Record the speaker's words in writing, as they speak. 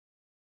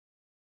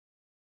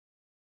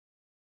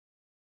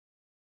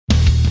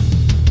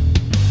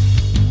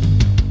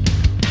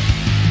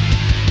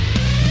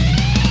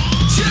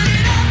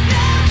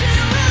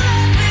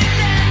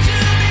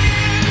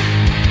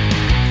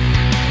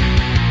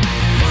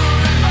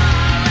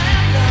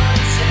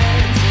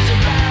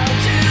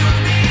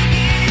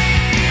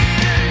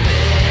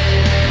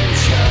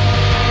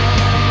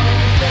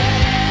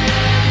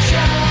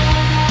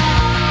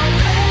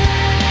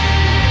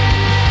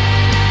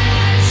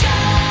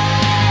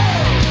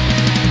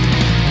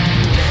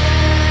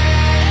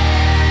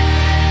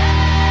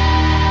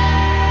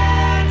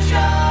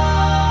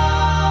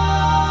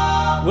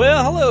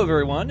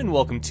everyone, and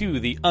welcome to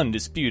the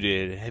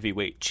undisputed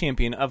heavyweight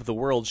champion of the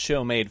world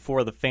show made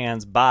for the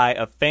fans by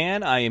a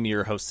fan. I am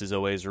your host, as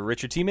always,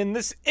 Richard Tiemann.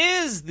 This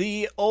is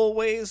the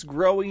always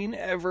growing,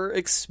 ever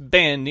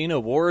expanding,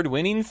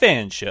 award-winning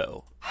fan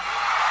show.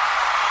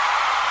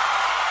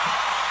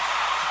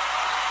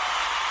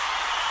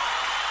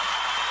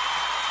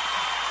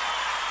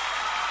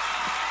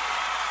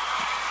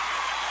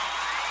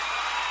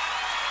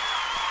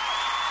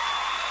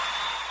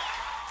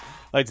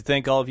 I'd like to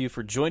thank all of you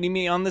for joining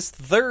me on this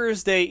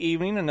Thursday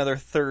evening, another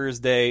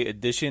Thursday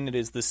edition. It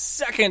is the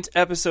second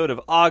episode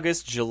of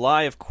August.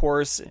 July, of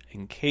course,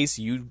 in case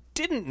you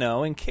didn't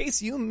know, in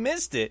case you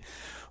missed it,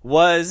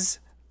 was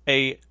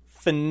a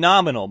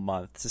phenomenal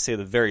month, to say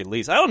the very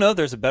least. I don't know if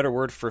there's a better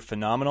word for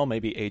phenomenal.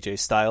 Maybe AJ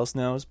Styles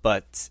knows,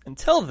 but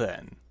until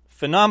then,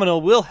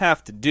 phenomenal will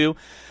have to do.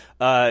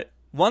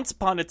 Once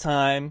upon a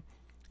time,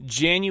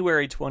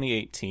 January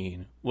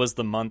 2018 was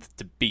the month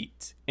to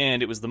beat,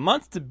 and it was the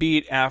month to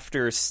beat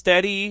after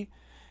steady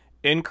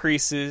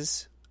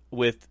increases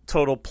with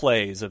total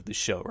plays of the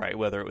show, right?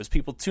 Whether it was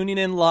people tuning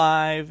in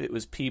live, it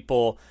was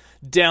people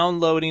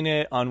downloading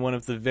it on one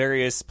of the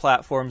various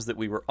platforms that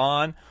we were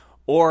on,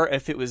 or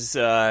if it was,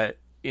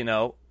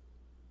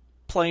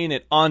 playing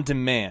it on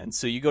demand.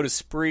 So you go to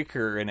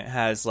Spreaker and it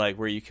has like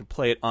where you can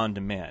play it on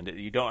demand.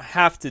 You don't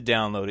have to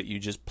download it. You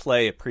just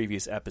play a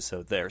previous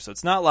episode there. So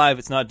it's not live.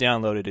 It's not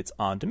downloaded. It's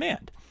on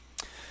demand.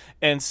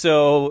 And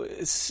so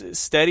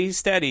steady,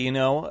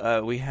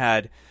 we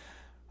had,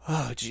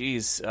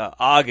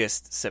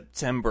 August,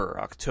 September,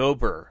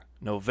 October,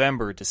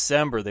 November,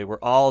 December. They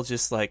were all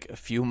just like a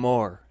few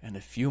more and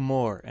a few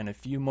more and a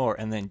few more.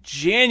 And then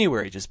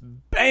January, just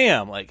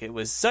bam, like it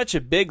was such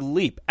a big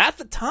leap at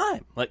the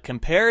time, like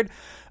compared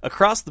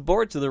across the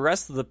board to the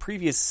rest of the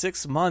previous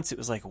 6 months. It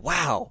was like,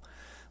 wow,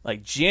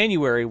 like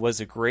January was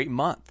a great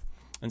month.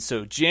 And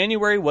so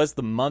January was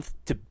the month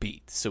to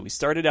beat. So we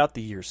started out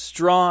the year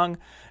strong,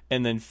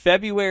 and then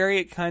February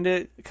it kind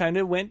of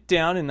went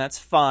down, and that's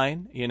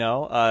fine,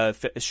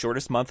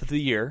 shortest month of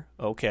the year,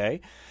 okay.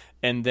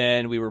 And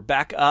then we were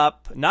back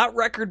up, not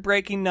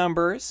record-breaking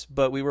numbers,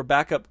 but we were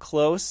back up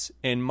close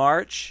in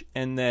March,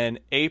 and then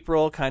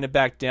April kind of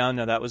back down.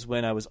 Now, that was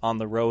when I was on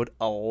the road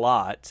a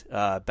lot.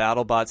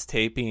 BattleBots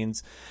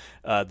tapings,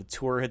 the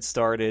tour had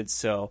started,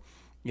 so,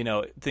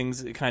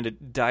 things kind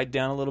of died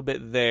down a little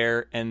bit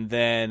there. And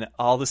then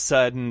all of a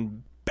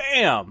sudden,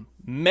 bam,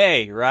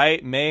 May,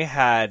 right?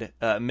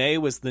 May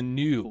was the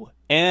new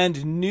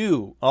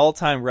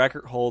all-time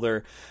record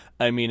holder.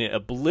 I mean, it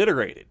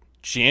obliterated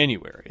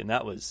January, and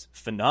that was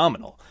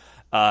phenomenal.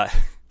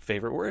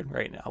 Favorite word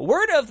right now.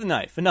 Word of the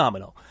night,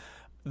 phenomenal.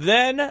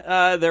 Then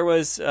there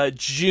was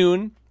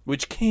June,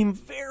 which came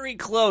very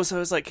close. I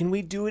was like, can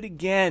we do it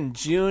again?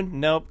 June,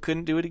 nope,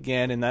 couldn't do it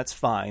again, and that's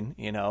fine.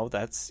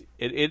 That's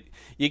it.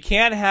 You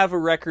can't have a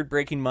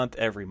record-breaking month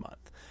every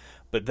month.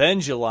 But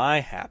then July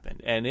happened,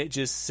 and it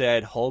just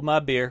said, hold my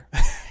beer.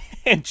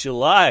 And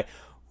July,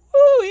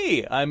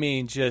 woo-wee, I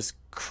mean, just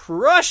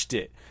crushed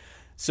it.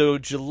 So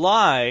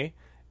July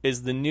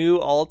is the new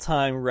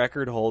all-time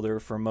record holder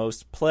for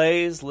most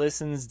plays,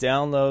 listens,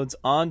 downloads,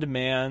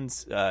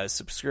 on-demands,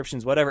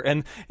 subscriptions, whatever.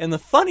 And the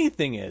funny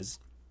thing is,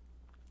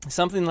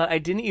 something that I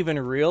didn't even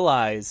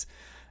realize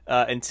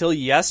until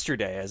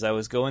yesterday, as I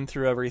was going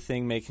through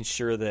everything, making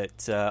sure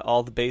that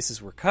all the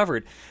bases were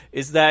covered,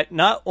 is that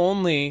not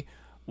only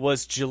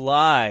was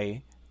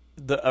July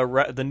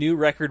the new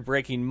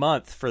record-breaking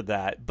month for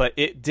that, but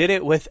it did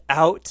it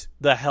without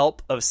the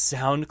help of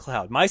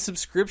SoundCloud. My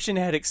subscription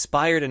had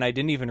expired and I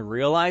didn't even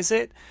realize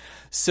it.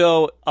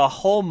 So a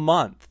whole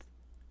month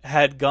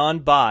had gone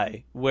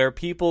by where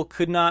people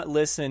could not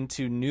listen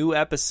to new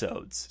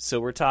episodes. So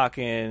we're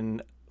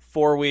talking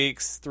 4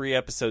 weeks, 3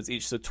 episodes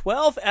each. So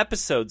 12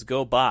 episodes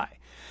go by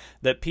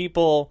that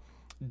people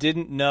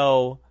didn't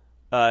know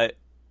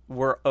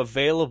were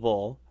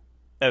available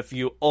if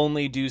you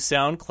only do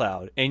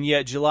SoundCloud, and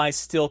yet July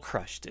still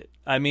crushed it.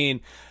 I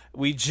mean,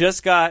 we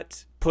just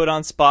got put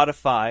on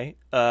Spotify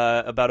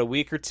about a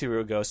week or two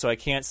ago, so I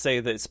can't say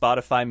that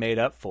Spotify made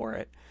up for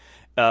it.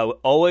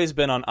 Always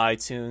been on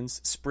iTunes.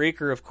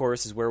 Spreaker, of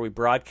course, is where we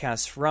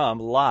broadcast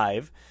from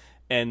live.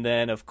 And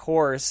then, of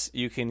course,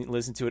 you can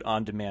listen to it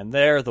on demand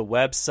there. The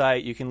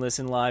website, you can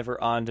listen live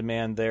or on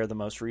demand there, the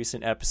most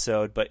recent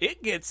episode. But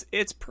it gets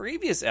its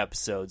previous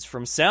episodes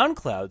from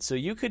SoundCloud. So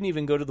you couldn't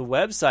even go to the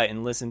website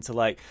and listen to,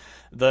 like,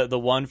 the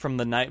one from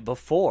the night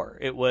before.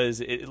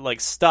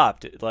 It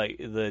stopped, like,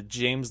 the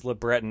James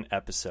LeBreton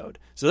episode.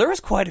 So there was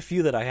quite a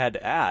few that I had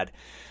to add.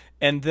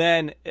 And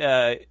then,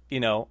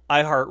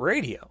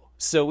 iHeartRadio.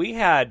 So we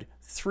had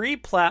 3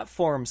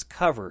 platforms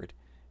covered,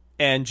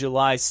 and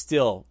July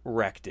still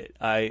wrecked it.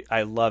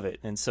 I love it.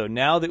 And so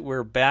now that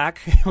we're back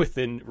with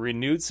a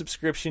renewed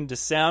subscription to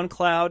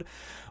SoundCloud,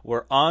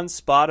 we're on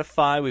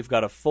Spotify. We've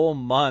got a full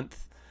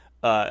month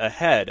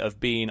ahead of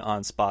being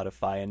on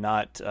Spotify and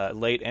not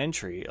late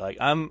entry. Like,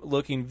 I'm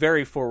looking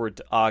very forward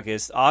to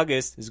August.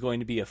 August is going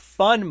to be a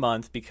fun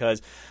month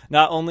because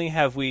not only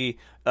have we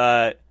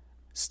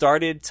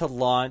started to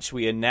launch,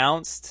 we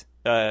announced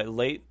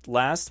late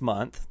last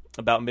month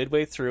about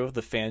midway through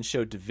the fan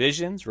show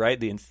divisions, right?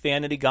 The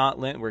Infinity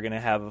Gauntlet. We're going to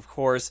have, of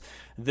course,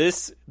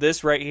 this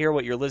right here,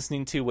 what you're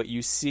listening to, what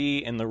you see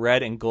in the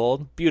red and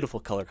gold. Beautiful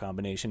color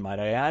combination, might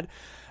I add.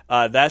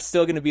 That's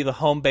still going to be the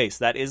home base.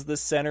 That is the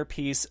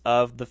centerpiece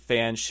of the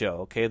fan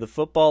show, okay? The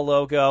football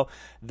logo,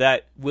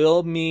 that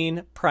will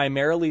mean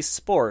primarily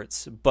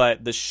sports,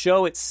 but the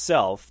show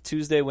itself,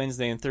 Tuesday,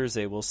 Wednesday, and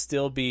Thursday, will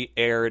still be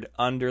aired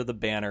under the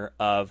banner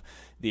of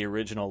the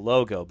original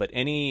logo. But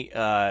any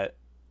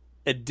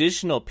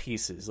additional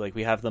pieces, like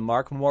we have the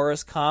Mark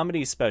Morris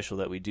comedy special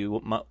that we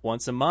do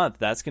once a month,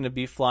 that's going to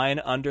be flying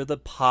under the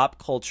pop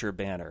culture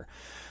banner.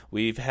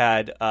 We've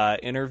had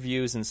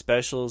interviews and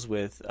specials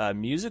with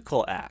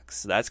musical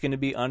acts. That's going to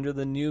be under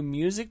the new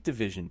music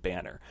division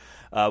banner.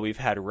 We've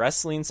had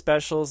wrestling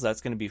specials.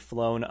 That's going to be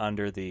flown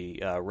under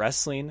the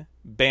wrestling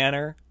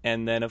banner.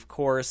 And then, of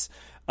course,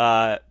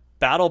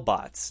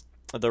 BattleBots,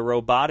 the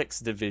robotics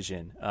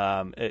division.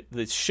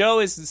 The show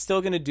is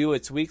still going to do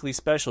its weekly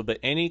special, but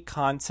any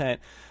content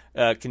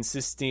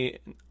consisting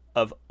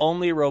of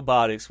only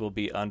robotics will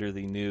be under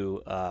the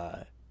new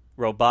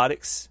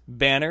robotics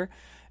banner.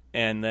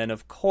 And then,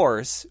 of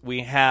course,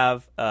 we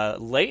have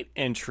late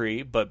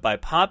entry, but by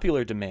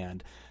popular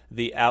demand,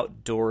 the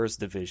outdoors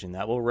division.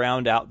 That will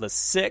round out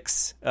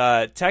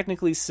the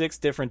technically six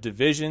different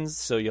divisions.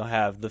 So you'll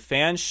have the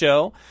fan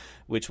show,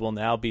 which will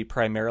now be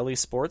primarily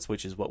sports,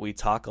 which is what we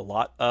talk a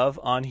lot of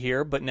on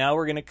here. But now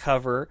we're going to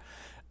cover,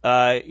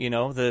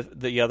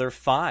 the other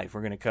five.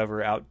 We're going to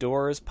cover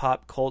outdoors,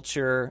 pop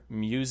culture,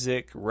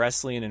 music,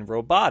 wrestling, and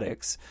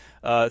robotics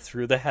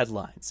through the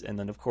headlines. And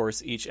then, of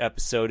course, each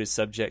episode is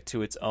subject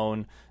to its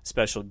own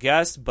special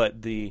guest.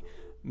 But the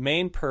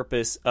main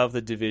purpose of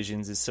the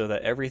divisions is so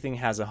that everything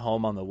has a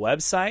home on the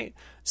website.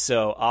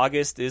 So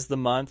August is the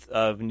month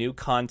of new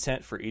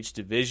content for each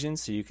division,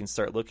 so you can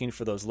start looking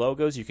for those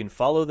logos. You can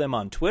follow them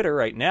on Twitter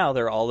right now.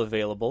 They're all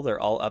available. They're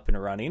all up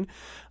and running.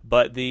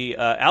 But the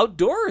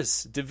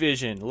outdoors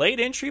division, late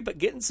entry, but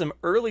getting some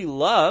early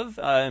love.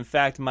 In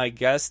fact, my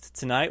guest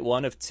tonight,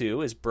 one of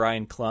two, is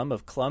Brian Clum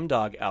of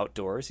Clumdog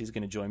Outdoors. He's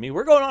going to join me.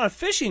 We're going on a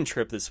fishing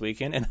trip this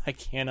weekend, and I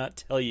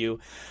cannot tell you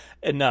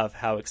enough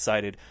how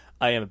excited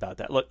I am about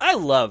that. Look, I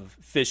love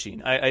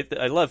fishing. I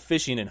love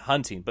fishing and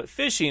hunting, but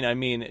fishing, I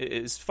mean,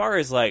 as far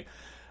as like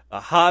a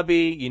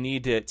hobby, you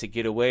need to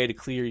get away to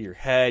clear your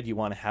head. You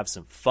want to have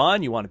some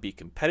fun. You want to be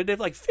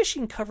competitive. Like,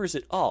 fishing covers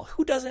it all.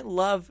 Who doesn't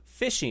love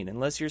fishing?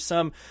 Unless you're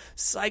some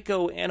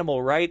psycho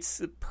animal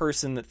rights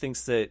person that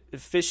thinks that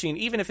fishing,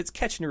 even if it's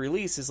catch and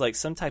release, is like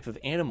some type of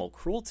animal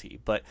cruelty.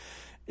 But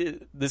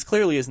this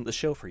clearly isn't the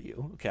show for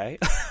you, okay?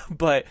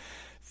 But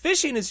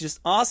fishing is just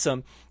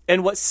awesome.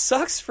 And what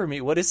sucks for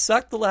me, what has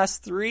sucked the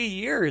last 3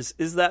 years,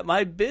 is that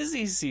my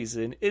busy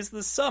season is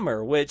the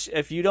summer, which,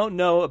 if you don't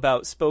know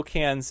about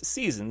Spokane's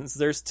seasons,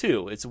 there's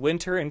two. It's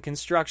winter and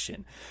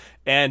construction.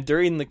 And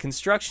during the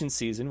construction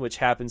season, which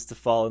happens to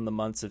fall in the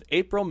months of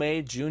April,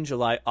 May, June,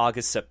 July,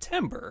 August,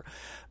 September,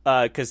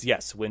 because,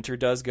 yes, winter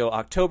does go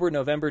October,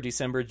 November,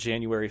 December,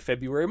 January,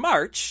 February,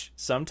 March,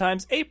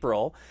 sometimes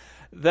April,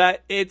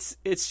 that it's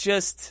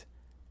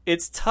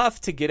tough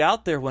to get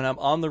out there when I'm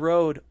on the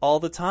road all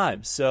the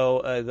time.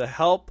 So the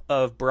help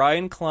of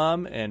Brian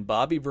Clum and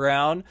Bobby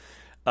Brown,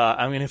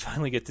 I'm going to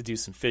finally get to do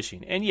some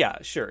fishing. And yeah,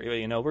 sure,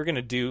 we're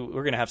going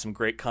to have some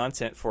great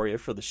content for you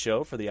for the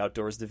show, for the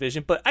outdoors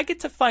division, but I get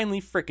to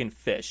finally frickin'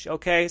 fish,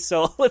 okay?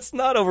 So let's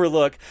not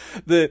overlook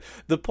the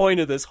point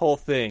of this whole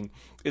thing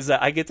is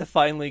that I get to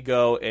finally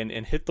go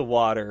and hit the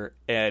water,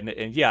 and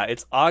yeah,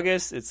 it's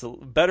August. It's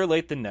better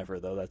late than never,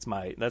 though. That's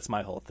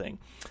my whole thing.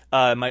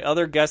 My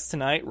other guest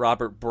tonight,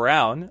 Robert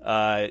Brown.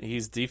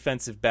 He's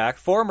defensive back,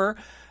 former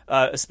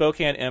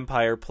Spokane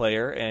Empire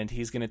player, and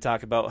he's going to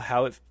talk about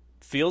how it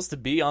feels to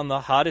be on the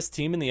hottest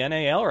team in the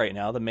NAL right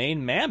now, the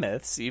Maine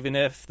Mammoths. Even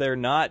if they're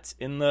not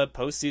in the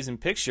postseason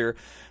picture,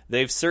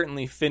 they've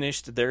certainly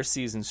finished their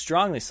season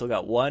strong. They still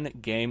got one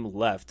game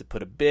left to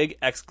put a big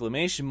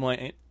exclamation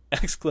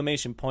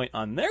point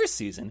on their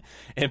season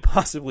and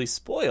possibly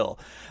spoil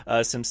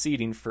some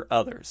seeding for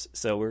others.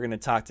 So we're going to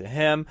talk to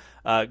him.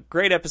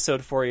 Great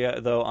episode for you,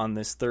 though, on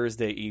this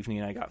Thursday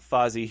evening. I got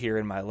Fozzie here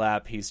in my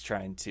lap. He's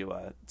trying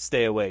to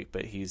stay awake,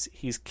 but he's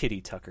kitty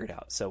tuckered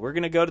out. So we're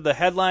going to go to the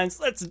headlines.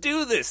 Let's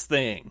do this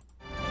thing.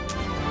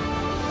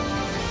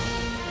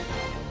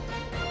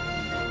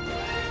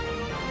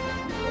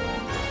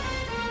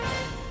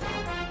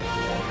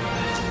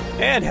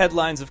 And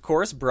headlines, of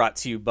course, brought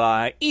to you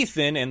by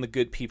Ethan and the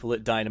good people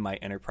at Dynamite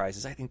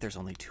Enterprises. I think there's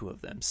only two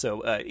of them.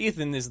 So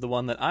Ethan is the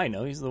one that I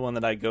know. He's the one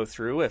that I go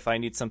through if I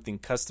need something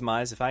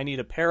customized. If I need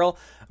apparel,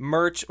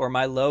 merch, or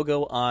my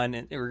logo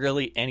on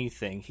really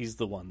anything, he's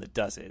the one that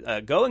does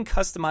it. Go and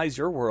customize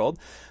your world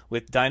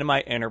with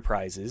Dynamite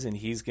Enterprises, and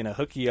he's going to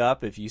hook you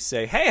up if you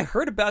say, hey, I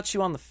heard about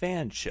you on the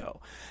Fan Show.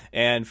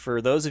 And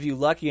for those of you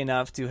lucky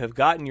enough to have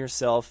gotten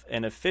yourself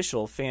an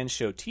official Fan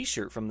Show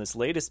t-shirt from this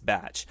latest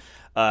batch,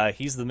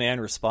 he's the man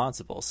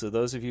responsible. So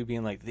those of you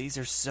being like, these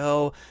are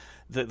so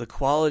the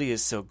quality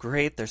is so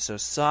great. They're so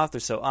soft.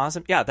 They're so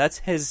awesome. Yeah, that's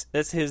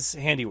his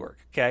handiwork.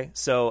 Okay,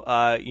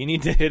 so you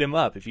need to hit him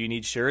up if you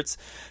need shirts,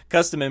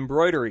 custom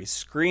embroidery,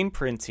 screen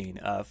printing,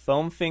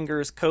 foam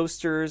fingers,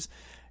 coasters,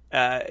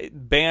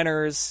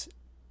 banners,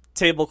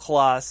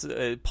 tablecloths,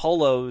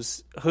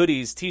 polos,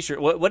 hoodies,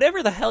 t-shirt,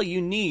 whatever the hell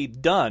you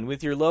need done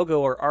with your logo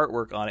or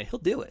artwork on it. He'll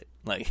do it.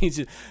 Like,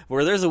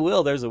 where there's a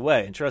will, there's a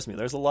way. And trust me,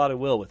 there's a lot of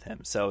will with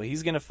him. So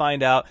he's gonna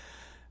find out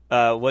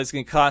what it's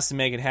going to cost to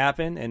make it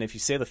happen, and if you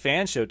say the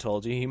Fan Show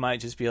told you, he might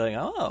just be like,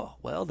 "Oh,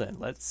 well then,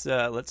 let's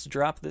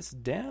drop this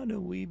down a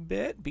wee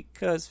bit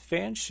because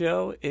Fan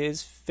Show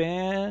is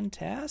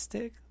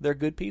fantastic. They're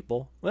good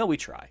people. Well, we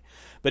try,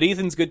 but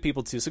Ethan's good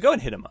people too. So go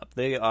and hit them up.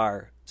 They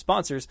are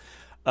sponsors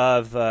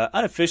of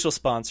unofficial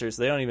sponsors.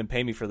 They don't even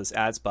pay me for this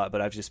ad spot, but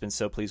I've just been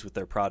so pleased with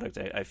their product.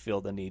 I feel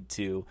the need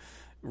to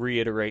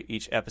reiterate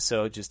each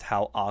episode just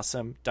how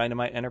awesome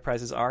Dynamite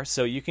Enterprises are.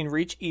 So you can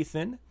reach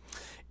Ethan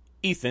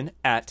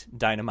at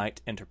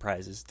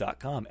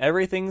dynamiteenterprises.com.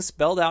 Everything's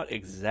spelled out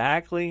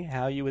exactly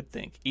how you would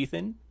think.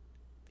 Ethan,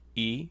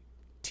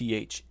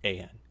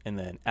 E-T-H-A-N, and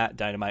then at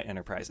Dynamite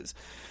Enterprises.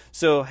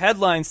 So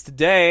headlines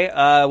today,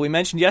 we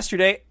mentioned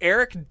yesterday,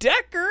 Eric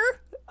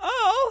Decker.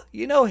 Oh,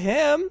 you know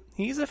him.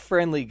 He's a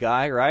friendly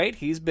guy, right?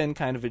 He's been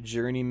kind of a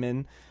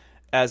journeyman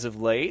as of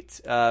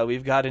late.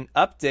 We've got an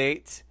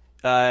update.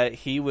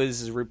 He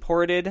was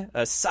reported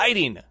a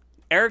sighting,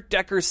 Eric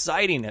Decker's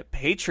sighting at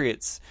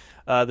Patriots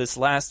this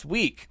last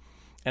week.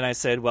 And I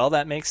said, well,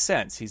 that makes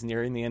sense. He's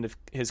nearing the end of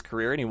his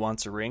career and he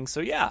wants a ring.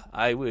 So yeah,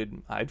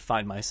 I'd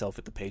find myself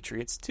at the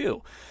Patriots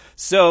too.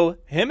 So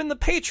him and the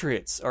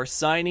Patriots are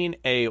signing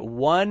a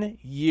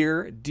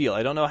 1-year deal.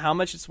 I don't know how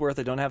much it's worth.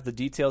 I don't have the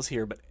details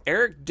here, but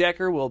Eric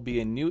Decker will be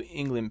a New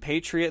England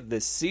Patriot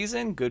this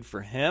season. Good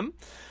for him.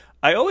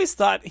 I always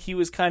thought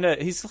he's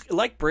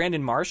like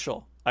Brandon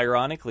Marshall.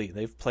 Ironically,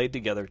 they've played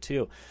together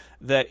too,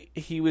 that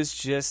he was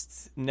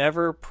just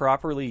never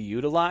properly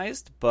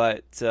utilized.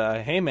 But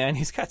hey, man,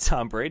 he's got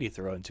Tom Brady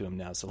throwing to him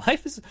now, so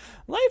life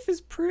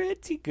is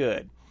pretty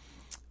good.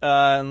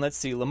 And let's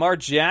see, Lamar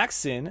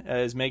Jackson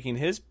is making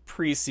his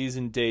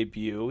preseason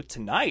debut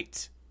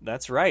tonight.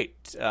 That's right,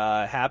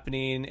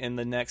 happening in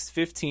the next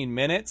 15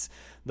 minutes.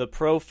 The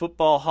Pro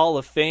Football Hall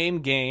of Fame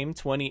game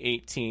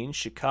 2018,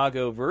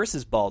 Chicago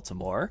versus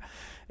Baltimore.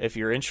 If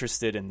you're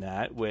interested in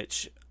that,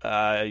 which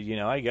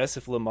I guess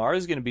if Lamar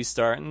is going to be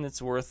starting,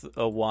 it's worth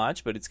a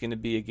watch, but it's going to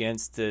be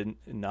against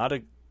not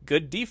a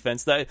good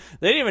defense. That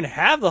they didn't even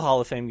have the Hall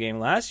of Fame game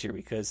last year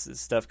because the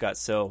stuff got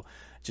so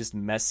just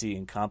messy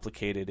and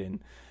complicated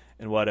and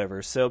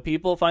whatever. So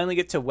people finally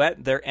get to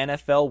wet their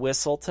NFL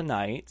whistle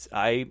tonight.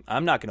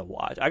 I'm not going to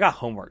watch. I got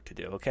homework to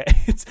do, okay?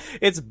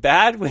 It's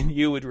bad when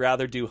you would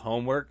rather do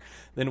homework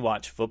than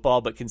watch football,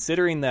 but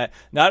considering that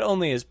not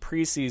only is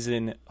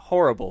preseason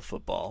horrible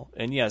football,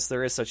 and yes,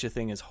 there is such a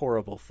thing as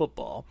horrible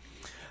football,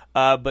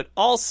 but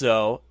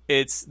also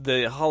it's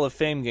the Hall of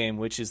Fame game,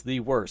 which is the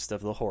worst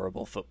of the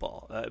horrible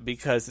football,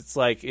 because it's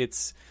like,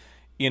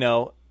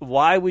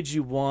 why would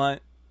you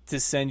want to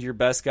send your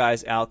best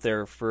guys out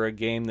there for a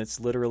game that's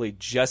literally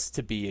just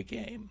to be a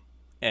game?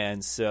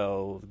 And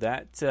so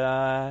that,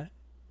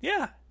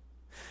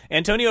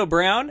 Antonio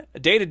Brown,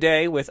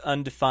 day-to-day with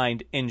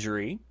undefined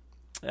injury.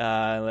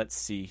 Let's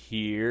see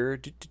here.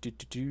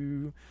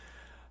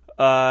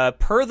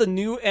 Per the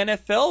new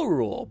NFL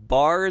rule,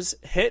 bars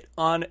hit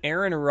on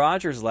Aaron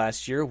Rodgers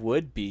last year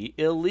would be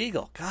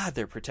illegal. God,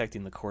 they're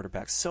protecting the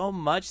quarterback so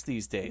much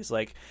these days.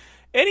 Like,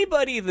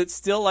 anybody that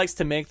still likes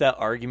to make that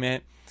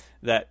argument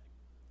that,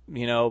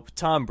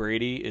 Tom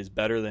Brady is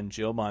better than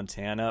Joe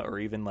Montana or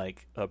even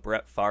like a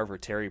Brett Favre or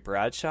Terry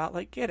Bradshaw,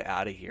 like, get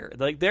out of here.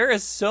 Like, there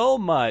is so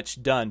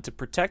much done to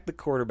protect the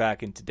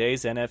quarterback in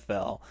today's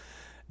NFL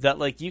that,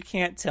 like, you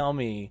can't tell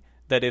me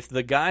that if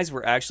the guys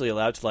were actually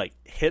allowed to, like,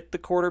 hit the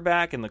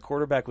quarterback and the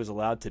quarterback was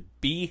allowed to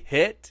be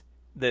hit,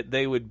 that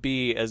they would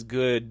be as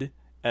good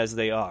as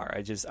they are.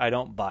 I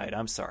don't buy it.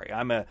 I'm sorry.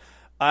 I'm a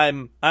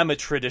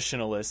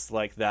traditionalist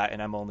like that,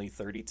 and I'm only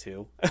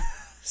 32.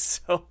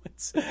 So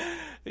it's,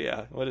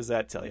 what does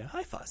that tell you?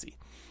 Hi, Fozzie.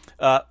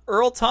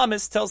 Earl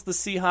Thomas tells the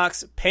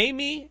Seahawks, pay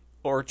me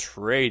or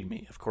trade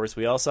me. Of course,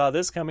 we all saw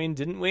this coming,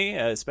 didn't we?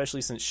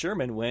 Especially since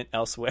Sherman went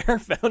elsewhere,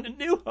 found a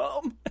new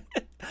home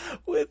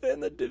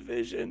within the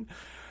division.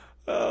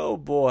 Oh,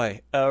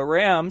 boy.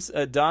 Rams,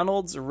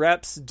 Donald's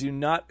reps do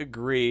not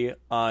agree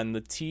on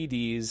the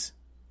DT's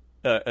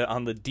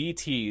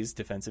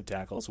defensive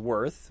tackles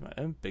worth.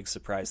 Big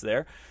surprise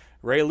there.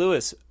 Ray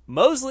Lewis,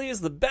 Mosley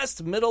is the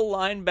best middle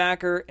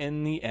linebacker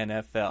in the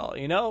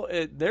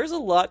NFL. There's a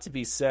lot to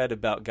be said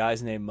about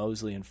guys named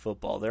Mosley in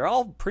football. They're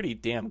all pretty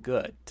damn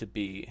good to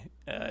be,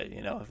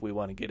 if we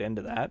want to get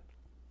into that.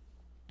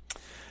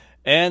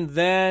 And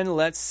then,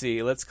 let's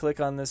see. Let's click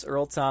on this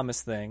Earl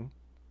Thomas thing.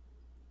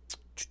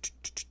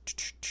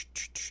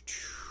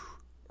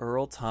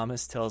 Earl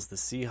Thomas tells the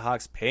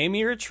Seahawks, pay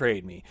me or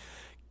trade me.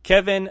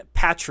 Kevin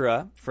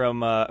Patra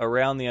from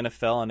Around the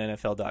NFL on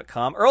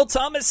NFL.com. Earl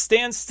Thomas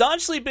stands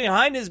staunchly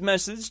behind his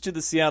message to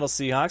the Seattle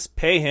Seahawks,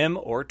 pay him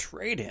or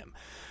trade him.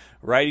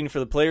 Writing for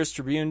the Players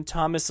Tribune,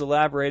 Thomas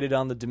elaborated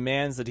on the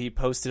demands that he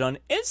posted on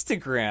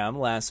Instagram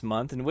last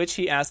month, in which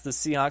he asked the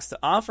Seahawks to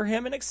offer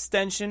him an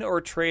extension or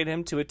trade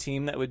him to a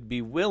team that would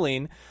be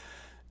willing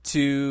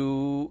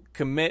to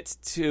commit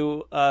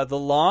to the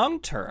long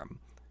term.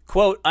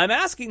 Quote, I'm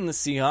asking the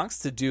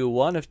Seahawks to do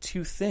one of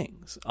two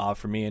things: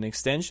 offer me an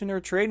extension or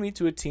trade me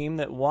to a team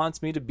that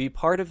wants me to be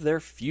part of their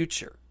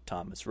future,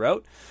 Thomas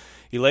wrote.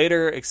 He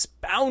later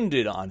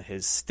expounded on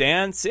his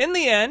stance. In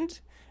the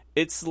end,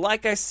 it's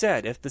like I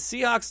said, if the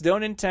Seahawks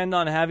don't intend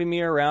on having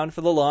me around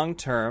for the long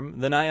term,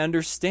 then I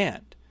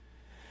understand.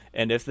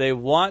 And if they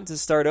want to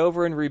start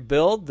over and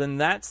rebuild, then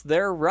that's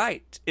their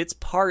right. It's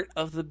part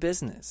of the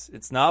business.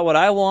 It's not what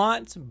I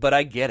want, but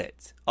I get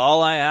it.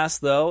 All I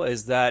ask, though,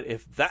 is that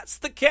if that's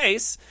the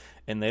case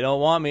and they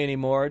don't want me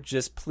anymore,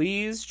 just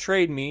please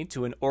trade me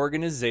to an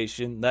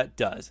organization that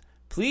does.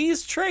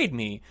 Please trade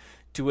me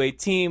to a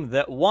team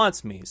that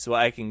wants me so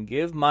I can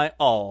give my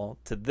all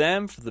to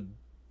them for the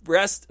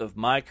rest of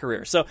my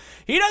career. So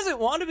he doesn't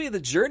want to be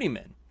the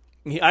journeyman.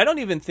 I don't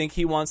even think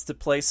he wants to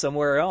play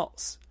somewhere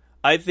else.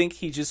 I think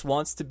he just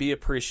wants to be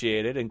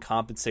appreciated and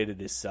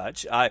compensated as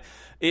such.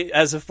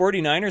 As a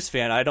 49ers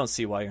fan, I don't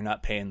see why you're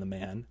not paying the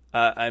man.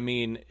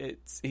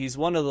 He's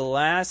one of the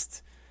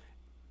last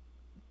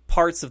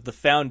parts of the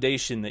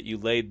foundation that you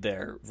laid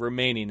there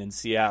remaining in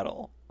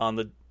Seattle on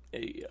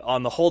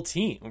the whole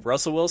team.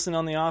 Russell Wilson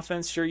on the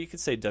offense, sure, you could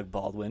say Doug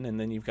Baldwin, and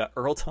then you've got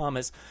Earl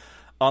Thomas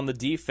on the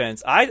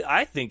defense.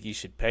 I think you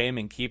should pay him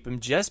and keep him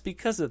just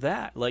because of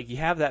that. Like, you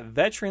have that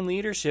veteran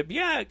leadership.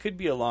 Yeah, it could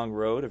be a long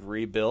road of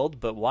rebuild,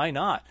 but why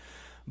not?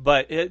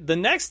 But the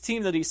next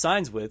team that he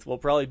signs with will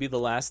probably be the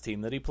last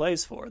team that he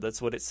plays for.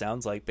 That's what it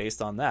sounds like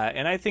based on that.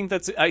 And I think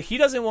that's he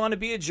doesn't want to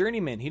be a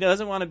journeyman. He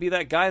doesn't want to be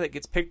that guy that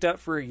gets picked up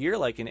for a year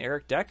like an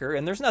Eric Decker.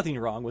 And there's nothing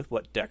wrong with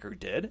what Decker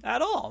did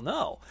at all.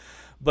 No.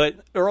 But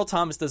Earl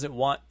Thomas doesn't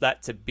want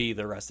that to be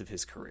the rest of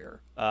his career.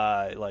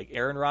 Like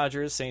Aaron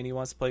Rodgers saying he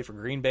wants to play for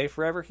Green Bay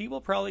forever, he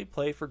will probably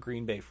play for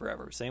Green Bay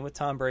forever. Same with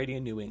Tom Brady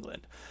in New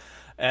England.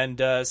 And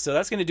so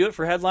that's going to do it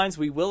for headlines.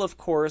 We will, of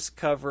course,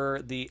 cover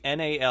the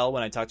NAL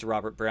when I talk to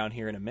Robert Brown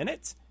here in a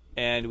minute.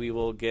 And we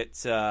will get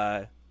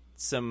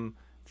some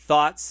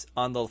thoughts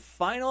on the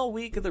final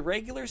week of the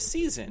regular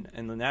season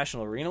in the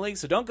National Arena League.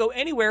 So don't go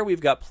anywhere.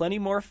 We've got plenty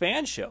more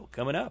Fan Show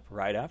coming up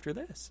right after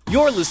this.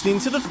 You're listening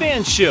to The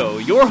Fan Show,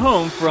 your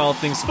home for all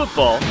things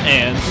football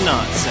and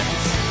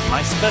nonsense.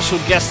 My special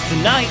guest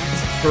tonight,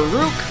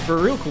 Farouk.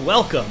 Farouk,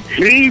 welcome.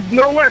 He's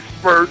no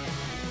expert,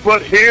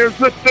 but here's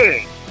the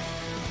thing.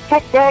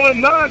 Football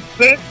and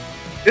nonsense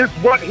is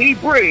what he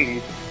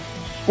brings.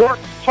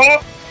 Sports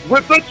talk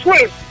with a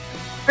twist.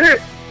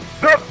 It's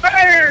The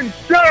Fan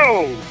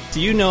Show!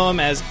 Do you know him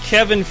as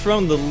Kevin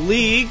from the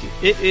League?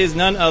 It is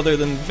none other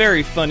than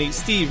very funny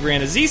Steve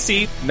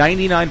Ranazzisi.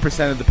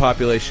 99% of the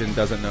population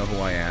doesn't know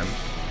who I am,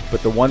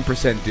 but the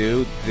 1%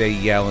 do. They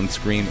yell and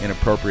scream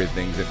inappropriate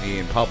things at me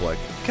in public.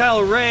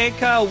 Kyle Ray.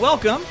 Kyle,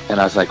 welcome. And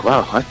I was like,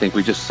 wow, I think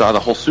we just saw the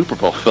whole Super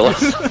Bowl,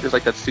 Phyllis. It's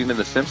like that scene in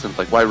The Simpsons,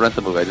 like, why rent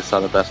the movie? I just saw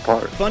the best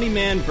part. Funny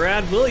man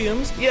Brad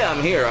Williams. Yeah,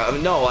 I'm here.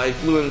 No, I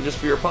flew in just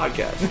for your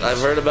podcast. I've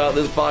heard about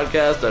this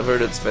podcast. I've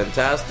heard it's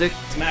fantastic.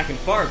 It's Mac and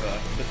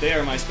Farva, but they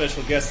are my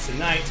special guests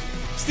tonight.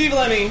 Steve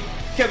Lemmy,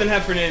 Kevin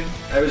Heffernan.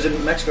 I was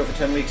in Mexico for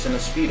 10 weeks in a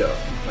Speedo.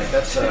 Like,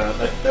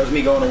 that was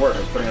me going to work. I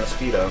was putting on a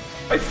Speedo.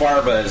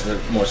 Farva is the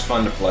most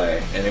fun to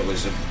play, and it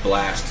was a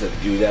blast to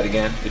do that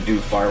again, to do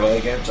Farva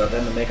again. So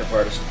then the makeup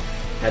artist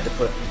had to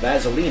put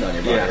Vaseline on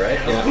your body, right?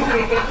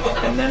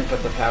 Yeah. And then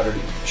put the powdered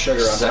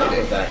sugar on top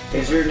of that.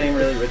 Is your name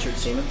really Richard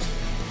Siemens?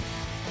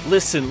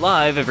 Listen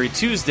live every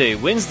Tuesday,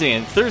 Wednesday,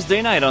 and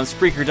Thursday night on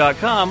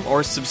Spreaker.com,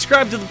 or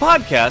subscribe to the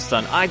podcast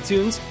on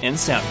iTunes and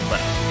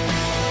SoundCloud.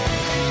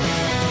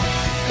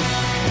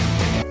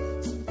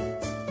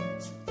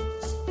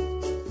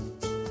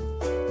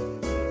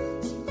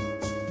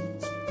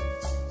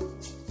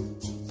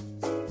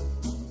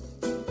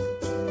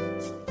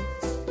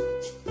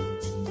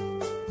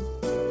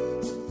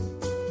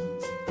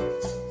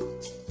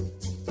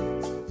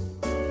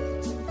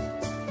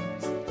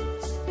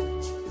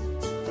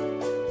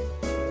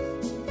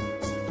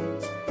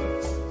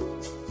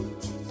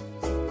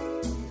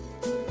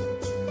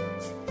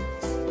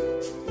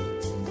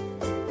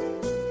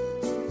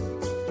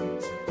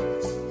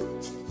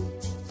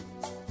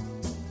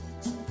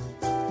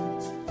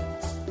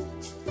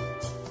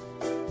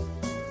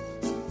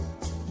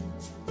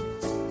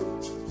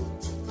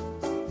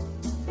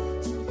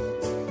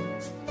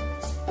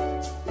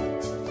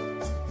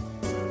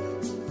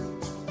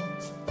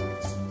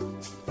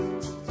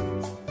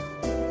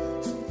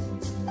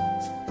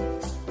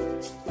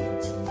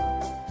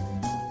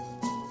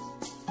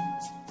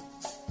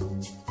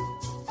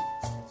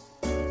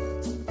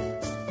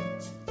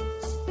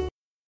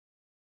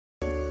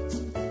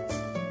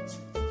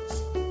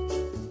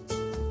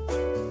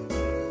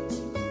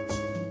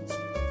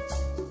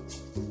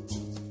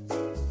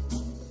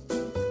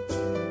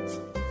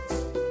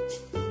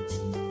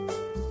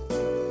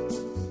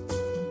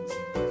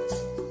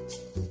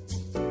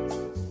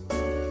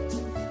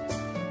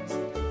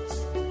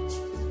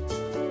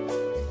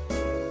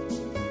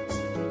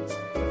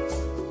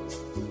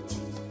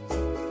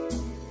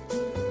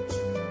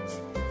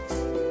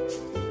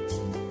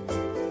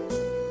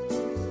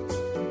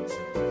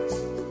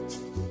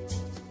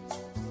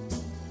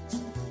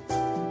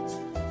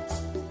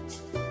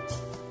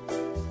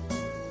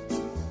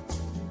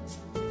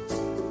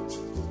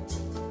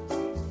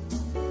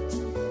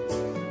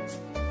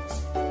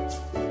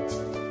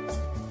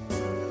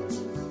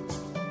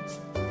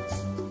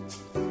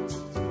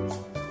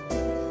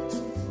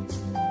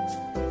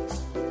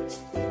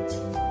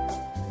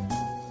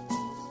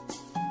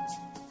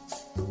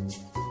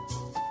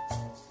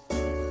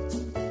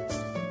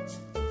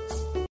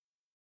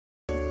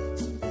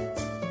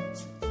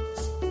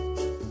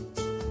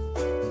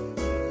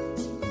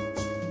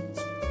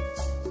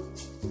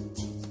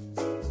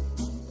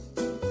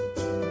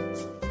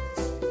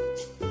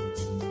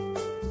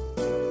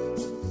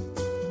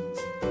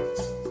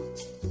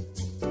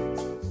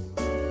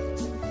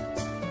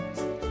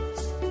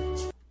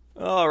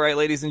 All right,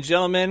 ladies and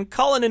gentlemen,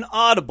 calling an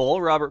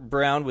audible. Robert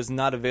Brown was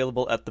not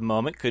available at the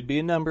moment. Could be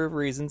a number of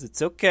reasons.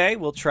 It's okay.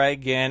 We'll try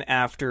again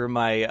after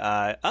my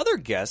other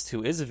guest,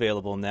 who is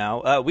available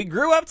now. We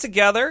grew up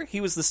together.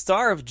 He was the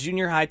star of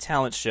Junior High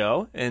Talent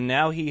Show, and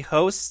now he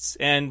hosts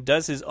and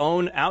does his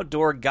own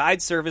outdoor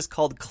guide service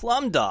called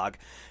Clumdog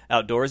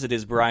Outdoors. It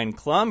is Brian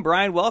Clum.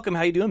 Brian, welcome.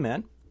 How you doing,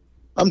 man?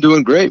 I'm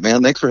doing great,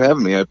 man. Thanks for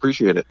having me. I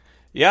appreciate it.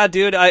 Yeah,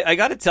 dude, I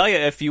got to tell you,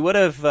 if you would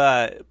have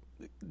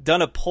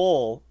done a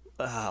poll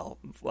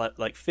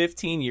like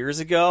 15 years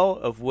ago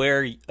of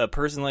where a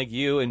person like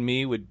you and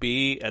me would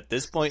be at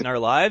this point in our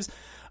lives,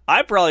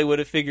 I probably would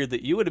have figured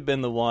that you would have been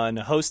the one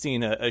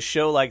hosting a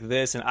show like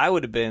this, and I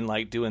would have been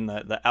like doing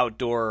the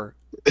outdoor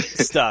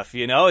stuff.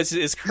 You know,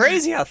 it's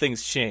crazy how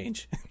things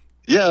change.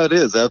 Yeah, it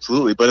is,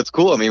 absolutely. But it's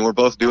cool. I mean, we're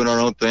both doing our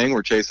own thing.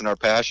 We're chasing our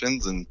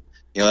passions, and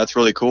that's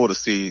really cool to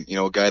see.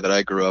 A guy that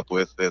I grew up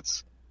with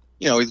that's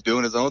he's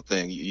doing his own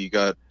thing. You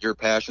got your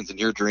passions and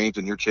your dreams,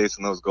 and you're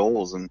chasing those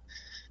goals. And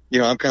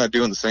I'm kind of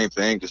doing the same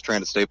thing, just trying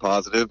to stay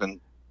positive and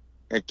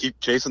keep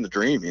chasing the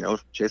dream,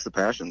 chase the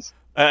passions.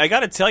 I got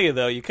to tell you,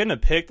 though, you couldn't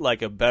have picked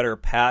like a better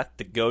path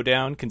to go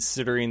down,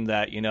 considering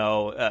that,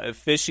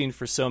 fishing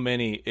for so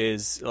many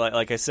is,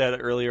 like I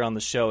said earlier on the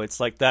show, it's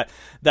like that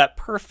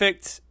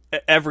perfect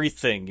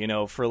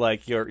everything, for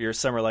like your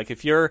summer. Like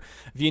if you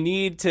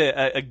need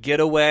to a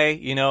getaway,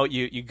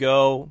 you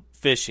go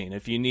fishing.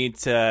 If you need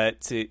to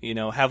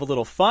have a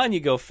little fun, you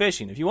go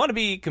fishing. If you want to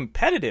be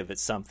competitive at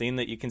something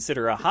that you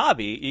consider a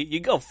hobby, you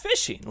go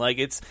fishing. Like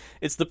it's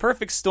the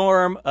perfect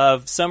storm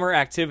of summer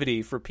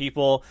activity for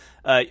people.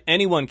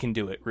 Anyone can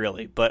do it,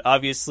 really, but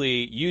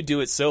obviously you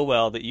do it so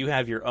well that you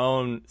have your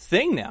own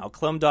thing now,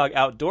 Clumdog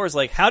Outdoors.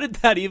 Like, how did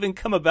that even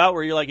come about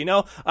where you're like,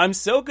 I'm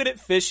so good at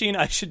fishing,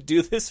 I should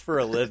do this for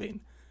a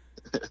living?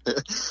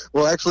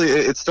 Well, actually,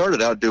 it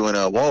started out doing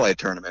walleye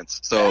tournaments.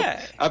 So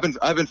hey.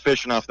 I've been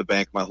fishing off the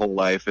bank my whole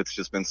life. It's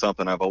just been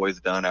something I've always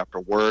done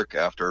after work,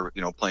 after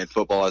playing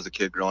football as a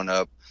kid growing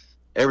up.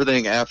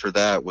 Everything after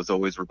that was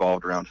always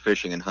revolved around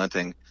fishing and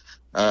hunting.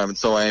 And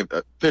so I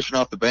fishing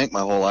off the bank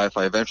my whole life.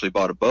 I eventually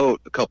bought a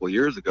boat a couple of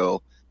years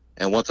ago,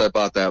 and once I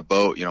bought that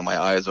boat, my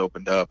eyes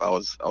opened up. I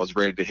was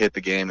ready to hit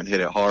the game and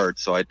hit it hard.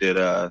 So I did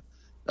the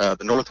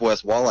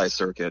Northwest Walleye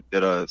Circuit.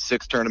 Did a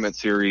 6-tournament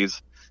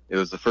series. It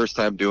was the first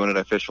time doing it.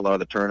 I fished a lot of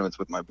the tournaments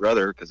with my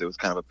brother because it was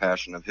kind of a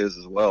passion of his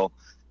as well.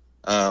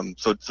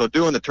 So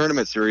doing the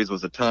tournament series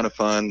was a ton of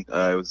fun.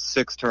 It was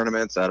 6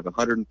 tournaments out of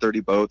 130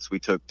 boats. We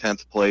took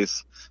 10th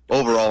place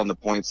overall in the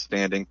points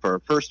standing for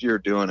our first year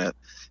doing it.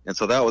 And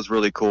so that was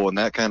really cool. And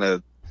that kind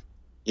of,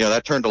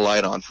 that turned a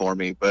light on for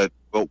me. But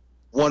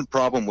one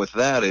problem with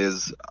that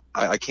is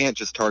I can't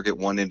just target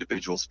one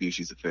individual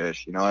species of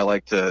fish. I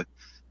like to,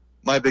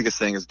 my biggest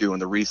thing is doing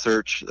the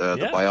research,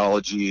 the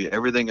biology,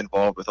 everything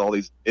involved with all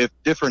these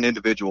different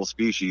individual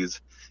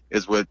species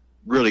is what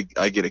really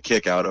I get a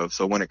kick out of.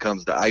 So when it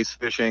comes to ice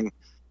fishing,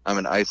 I'm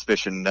an ice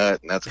fishing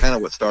nut, and that's kind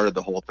of what started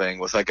the whole thing.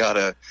 Was I got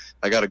a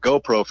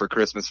GoPro for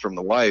Christmas from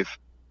the wife,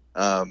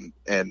 and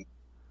I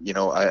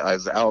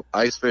was out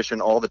ice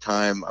fishing all the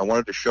time. I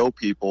wanted to show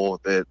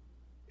people that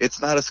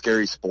it's not a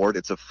scary sport;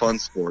 it's a fun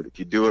sport if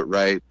you do it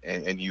right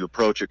and you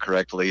approach it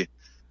correctly.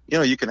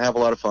 You can have a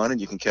lot of fun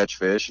and you can catch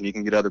fish and you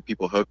can get other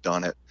people hooked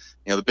on it.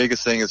 The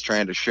biggest thing is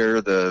trying to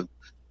share the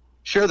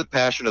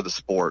passion of the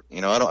sport. I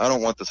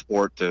don't want the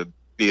sport to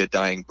be a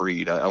dying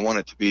breed. I want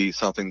it to be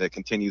something that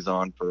continues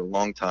on for a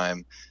long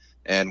time.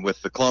 And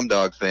with the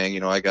Clumdog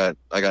thing, I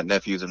got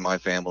nephews in my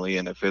family,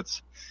 and if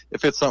it's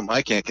something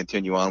I can't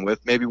continue on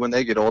with, maybe when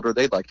they get older,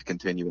 they'd like to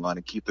continue on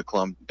and keep the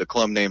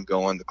Clum name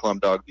going, the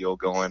Clumdog deal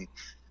going.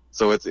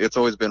 So it's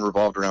always been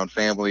revolved around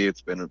family.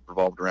 It's been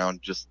revolved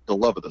around just the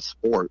love of the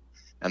sport.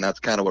 And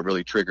that's kind of what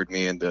really triggered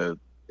me into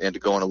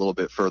going a little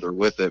bit further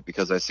with it,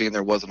 because I seen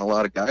there wasn't a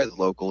lot of guys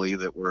locally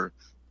that were,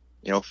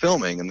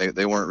 filming, and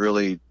they weren't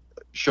really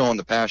showing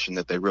the passion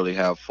that they really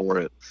have for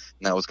it.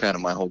 And that was kind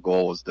of my whole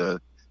goal, was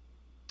to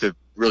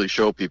really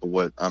show people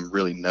what I'm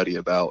really nutty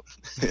about.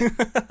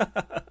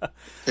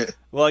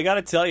 Well, I got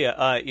to tell you,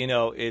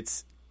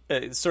 it's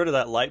sort of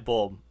that light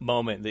bulb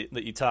moment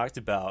that you talked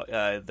about,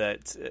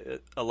 that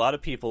a lot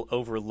of people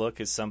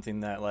overlook as something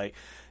that, like,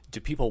 do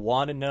people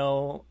want to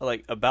know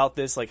about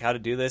this, like how to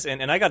do this?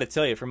 And I got to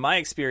tell you, from my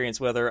experience,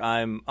 whether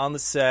I'm on the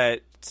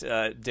set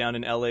down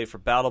in LA for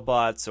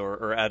BattleBots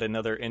or at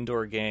another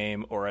indoor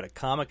game or at a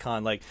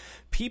Comic-Con, like,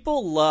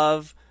 people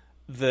love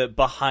the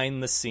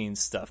behind the scenes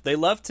stuff. They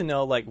love to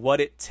know what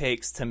it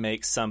takes to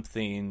make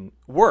something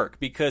work,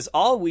 because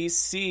all we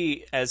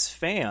see as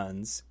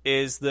fans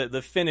is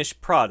the finished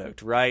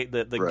product, right?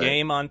 The right.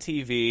 Game on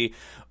TV,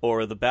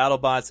 or the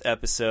BattleBots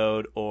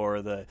episode,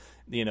 or the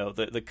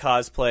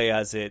cosplay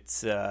as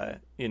it's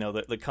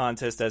the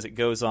contest as it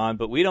goes on,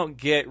 but we don't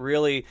get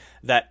really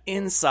that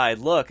inside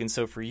look. And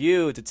so for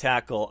you to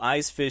tackle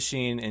ice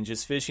fishing and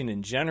just fishing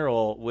in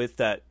general with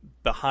that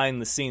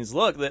behind the scenes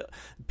look, that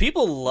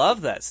people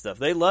love that stuff.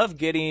 They love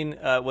getting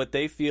what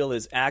they feel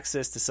is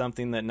access to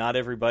something that not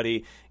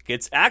everybody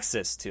gets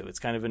access to. It's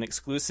kind of an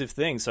exclusive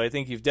thing. So I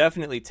think you've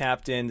definitely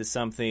tapped into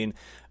something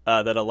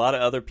that a lot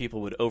of other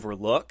people would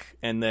overlook.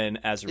 And then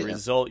as a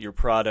result, your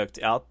product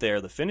out there,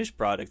 the finished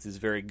product, is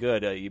very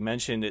good. You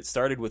mentioned it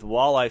started with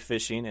walleye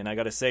fishing, and I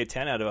got to say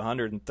 10 out of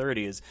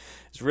 130 is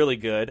really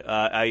good.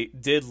 I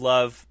did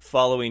love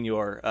following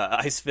your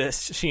ice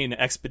fishing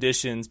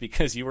expeditions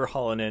because you were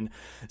hauling in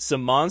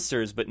some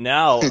monsters. But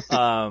now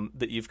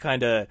that you've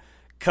kind of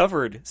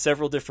covered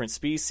several different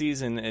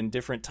species and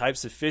different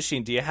types of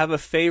fishing, do you have a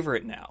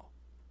favorite now?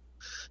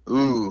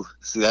 Ooh,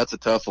 see, that's a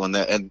tough one.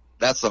 And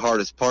that's the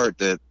hardest part.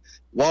 That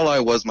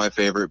walleye was my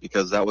favorite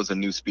because that was a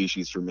new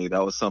species for me.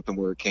 That was something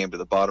where it came to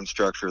the bottom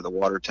structure, the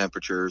water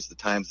temperatures, the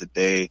times of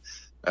day.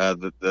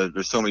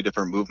 There's so many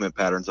different movement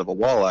patterns of a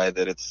walleye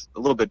that it's a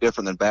little bit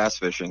different than bass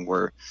fishing,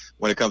 where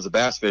when it comes to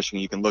bass fishing,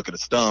 you can look at a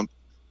stump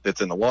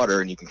that's in the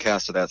water and you can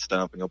cast to that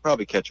stump and you'll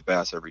probably catch a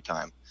bass every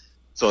time.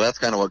 So that's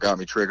kind of what got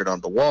me triggered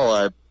on the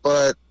walleye,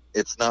 but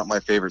it's not my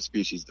favorite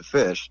species to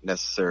fish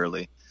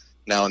necessarily.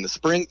 Now, in the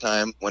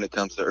springtime, when it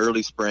comes to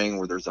early spring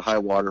where there's the high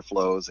water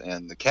flows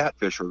and the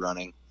catfish are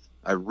running,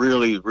 I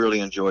really, really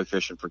enjoy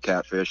fishing for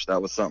catfish.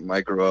 That was something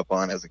I grew up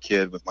on as a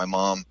kid with my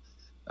mom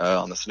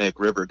on the Snake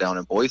River down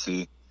in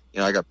Boise. You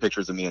know, I got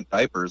pictures of me in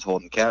diapers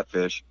holding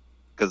catfish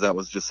because that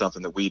was just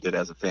something that we did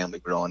as a family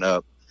growing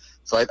up.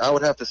 So I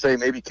would have to say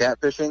maybe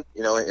catfishing,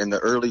 you know, in the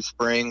early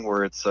spring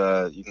where it's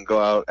you can go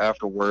out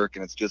after work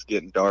and it's just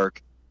getting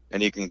dark,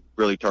 and you can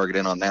really target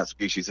in on that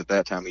species at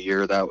that time of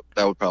year. That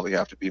would probably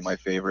have to be my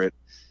favorite,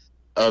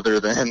 other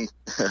than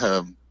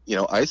you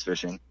know, ice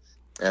fishing.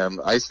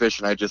 Ice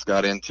fishing, I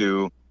got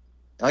into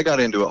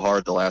it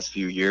hard the last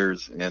few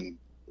years, and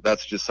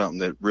that's just something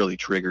that really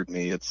triggered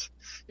me.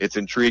 It's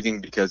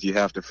intriguing because you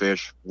have to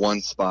fish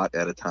one spot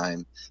at a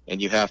time,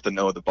 and you have to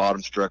know the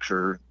bottom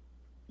structure.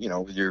 You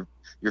know, you're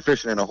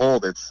fishing in a hole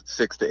that's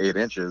 6 to 8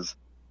 inches,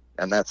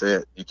 and that's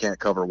it. You can't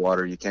cover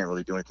water. You can't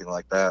really do anything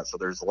like that. So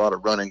there's a lot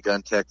of run and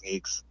gun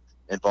techniques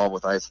involved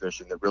with ice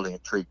fishing that really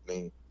intrigued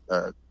me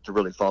to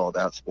really follow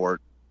that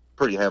sport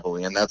pretty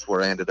heavily. And that's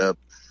where I ended up,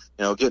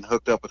 you know, getting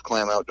hooked up with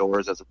Clum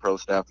Outdoors as a pro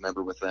staff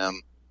member with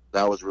them.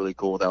 That was really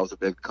cool. That was a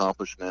big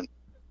accomplishment,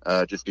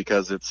 just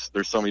because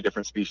there's so many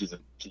different species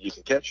that you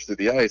can catch through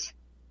the ice.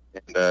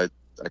 And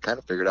I kind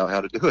of figured out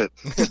how to do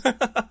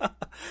it.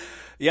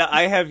 Yeah,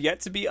 I have yet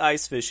to be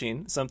ice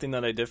fishing, something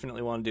that I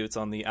definitely want to do. It's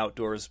on the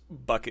outdoors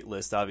bucket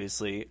list,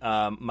 obviously.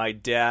 My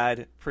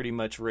dad pretty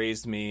much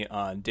raised me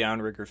on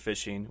downrigger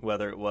fishing,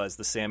 whether it was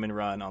the salmon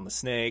run on the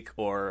Snake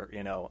or,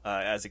 you know,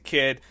 as a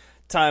kid,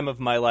 time of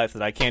my life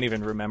that I can't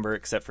even remember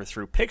except for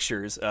through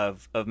pictures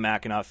of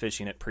Mackinac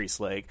fishing at Priest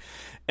Lake.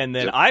 And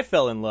then I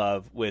fell in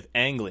love with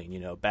angling, you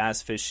know,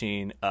 bass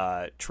fishing,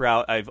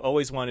 trout. I've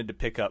always wanted to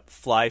pick up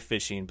fly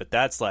fishing, but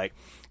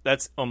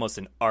that's almost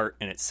an art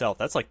in itself.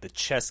 That's like the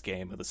chess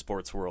game of the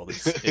sports world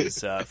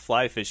is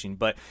fly fishing.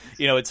 But,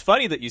 you know, it's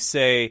funny that you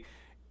say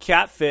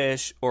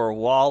catfish or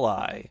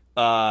walleye.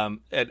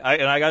 And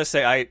I got to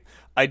say,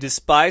 I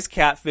despise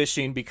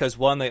catfishing because,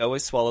 one, they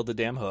always swallow the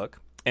damn hook.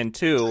 And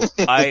two,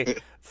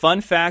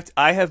 fun fact,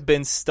 I have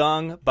been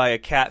stung by a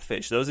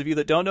catfish. Those of you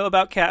that don't know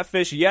about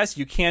catfish, yes,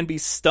 you can be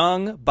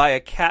stung by a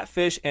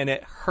catfish, and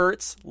it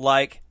hurts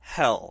like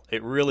hell.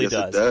 It really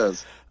does. It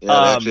does. Yeah,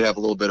 they actually have a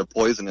little bit of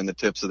poison in the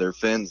tips of their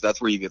fins.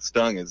 That's where you get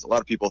stung. Is a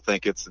lot of people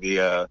think it's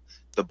the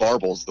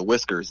barbels, the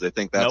whiskers. They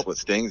think that's what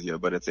stings you,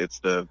 but it's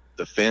the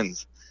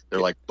fins. They're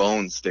like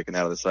bones sticking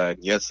out of the side.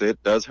 Yes,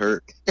 it does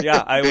hurt.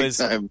 Yeah, I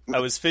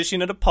was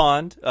fishing at a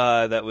pond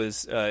that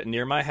was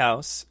near my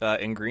house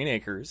in Green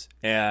Acres,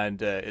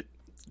 and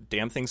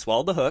damn thing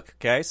swallowed the hook.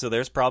 Okay, so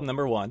there's problem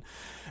number one.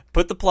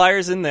 Put the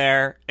pliers in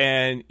there,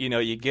 and you know,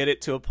 you get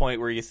it to a point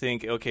where you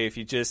think, okay, if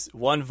you just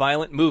one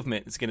violent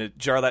movement, it's going to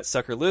jar that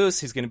sucker loose.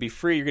 He's going to be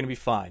free. You're going to be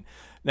fine.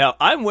 Now,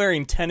 I'm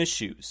wearing tennis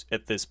shoes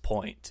at this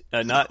point,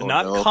 not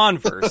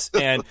Converse,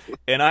 and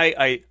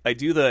I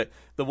do the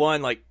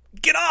one like,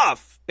 get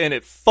off, and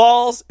it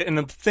falls, and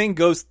the thing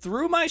goes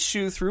through my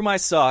shoe, through my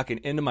sock, and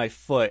into my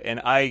foot, and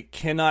I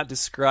cannot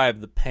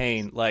describe the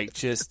pain. Like,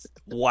 just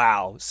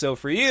wow. So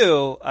for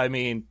you, I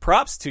mean,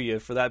 props to you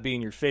for that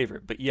being your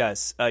favorite. But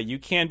yes, you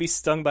can be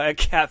stung by a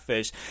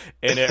catfish,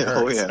 and it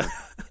hurts. Oh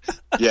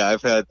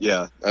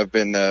yeah. I've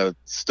been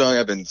stung.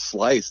 I've been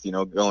sliced, you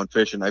know, going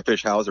fishing. I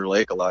fish Hauser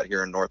Lake a lot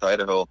here in North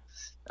Idaho.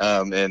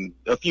 And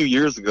a few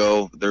years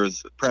ago,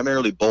 there's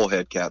primarily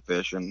bullhead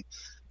catfish, and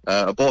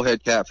a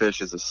bullhead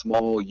catfish is a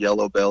small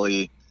yellow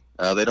belly.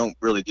 They don't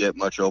really get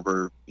much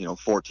over,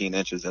 14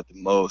 inches at the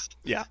most.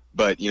 Yeah.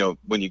 But,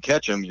 when you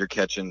catch them, you're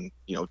catching,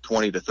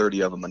 20 to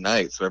 30 of them a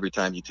night. So every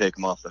time you take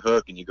them off the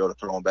hook and you go to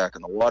throw them back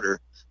in the water,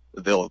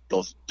 they'll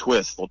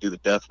twist. They'll do the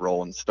death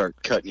roll and start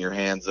cutting your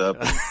hands up.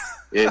 And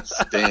it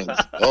stings.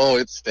 Oh,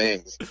 it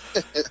stings.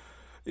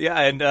 Yeah,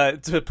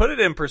 and to put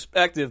it in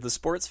perspective, the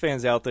sports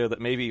fans out there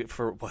that maybe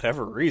for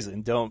whatever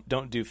reason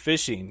don't do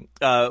fishing,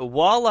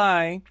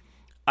 walleye,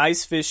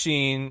 ice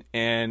fishing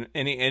and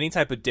any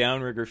type of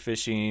downrigger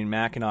fishing,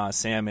 Mackinaw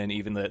salmon,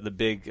 even the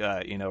big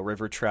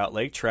river trout,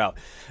 lake trout,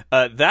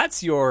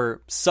 that's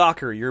your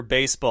soccer, your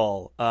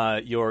baseball,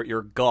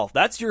 your golf.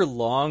 That's your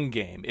long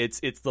game.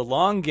 It's the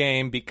long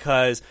game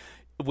because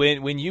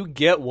when you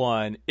get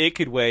one, it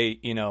could weigh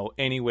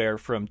anywhere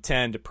from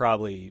 10 to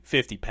probably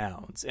 50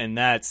 pounds, and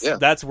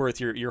that's worth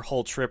your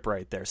whole trip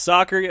right there.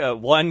 Soccer,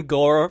 one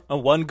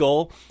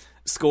goal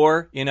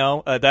score,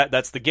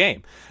 that's the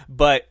game.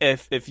 But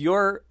if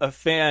you're a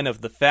fan of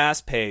the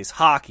fast pace,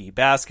 hockey,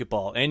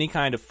 basketball, any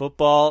kind of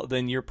football,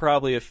 then you're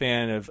probably a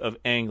fan of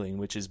angling,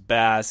 which is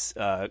bass,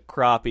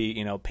 crappie,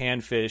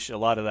 panfish, a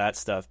lot of that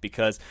stuff,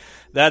 because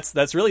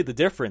that's really the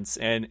difference.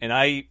 And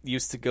I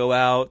used to go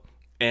out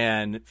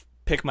and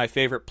pick my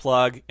favorite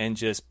plug and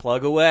just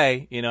plug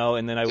away,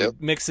 and then I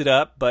would mix it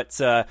up.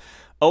 But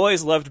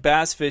always loved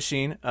bass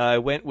fishing. I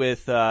went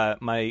with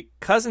my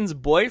cousin's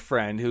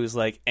boyfriend, who's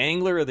like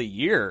angler of the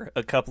year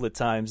a couple of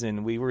times,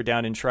 and we were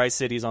down in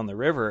Tri-Cities on the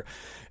river.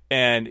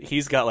 And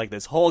he's got like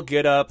this whole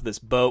get up, this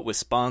boat with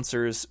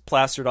sponsors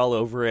plastered all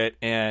over it,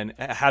 and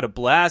had a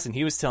blast. And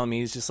he was telling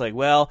me, he's just like,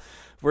 well,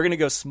 we're going to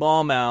go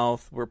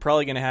smallmouth. We're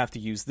probably going to have to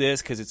use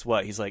this because it's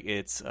what? He's like,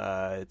 it's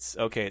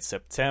okay, it's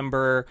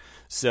September.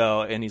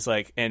 So, and he's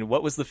like, and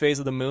what was the phase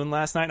of the moon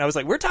last night? And I was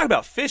like, we're talking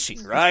about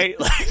fishing, right?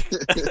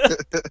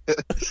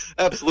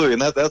 Absolutely.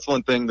 And that's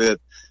one thing that,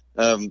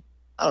 I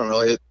don't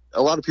know,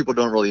 a lot of people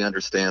don't really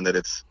understand that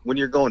it's when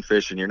you're going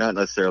fishing, you're not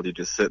necessarily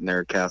just sitting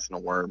there casting a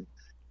worm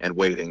and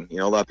waiting.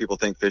 A lot of people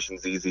think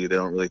fishing's easy. They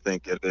don't really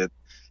think of it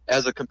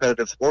as a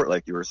competitive sport,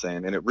 like you were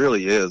saying. And it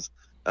really is,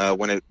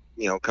 when it,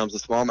 comes to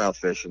smallmouth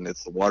fishing.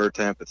 It's the water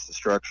temp, it's the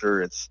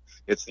structure, it's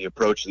the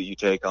approach that you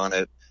take on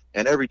it.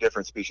 And every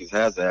different species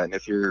has that. And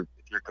if you're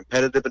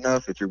competitive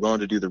enough, if you're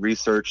willing to do the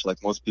research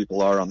like most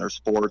people are on their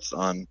sports,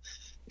 on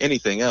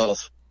anything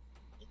else,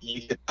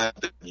 you get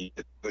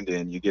tuned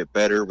in, you get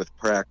better with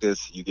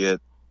practice,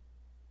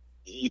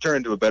 you turn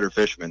into a better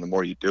fisherman the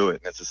more you do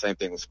it. And it's the same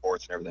thing with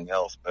sports and everything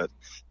else, but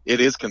it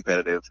is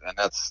competitive. And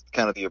that's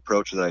kind of the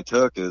approach that I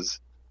took, is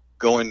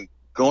going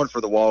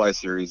for the walleye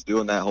series,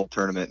 doing that whole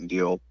tournament and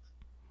deal.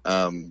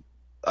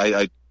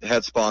 I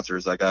had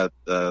sponsors. I got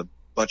a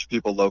bunch of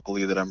people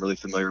locally that I'm really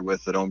familiar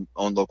with that own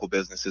local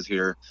businesses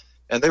here.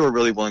 And they were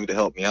really willing to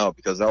help me out,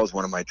 because that was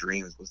one of my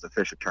dreams, was to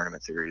fish a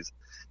tournament series.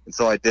 And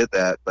so I did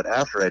that. But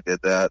after I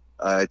did that,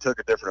 I took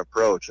a different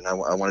approach, and I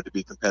wanted to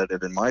be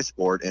competitive in my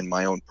sport, in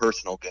my own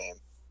personal game,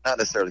 not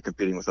necessarily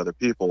competing with other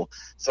people.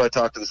 So I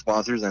talked to the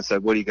sponsors and I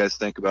said, what do you guys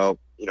think about,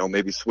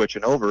 maybe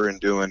switching over and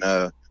doing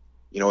a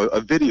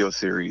video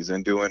series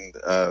and doing,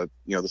 the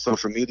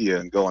social media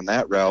and going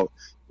that route,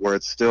 where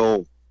it's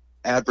still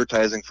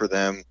advertising for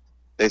them.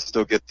 They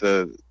still get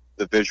the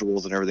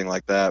visuals and everything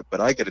like that,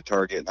 but I get a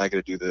target and I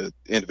get to do the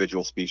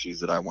individual species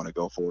that I want to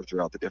go for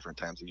throughout the different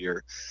times of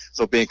year.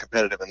 So being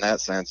competitive in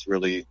that sense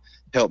really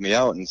helped me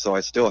out. And so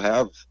I still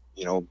have,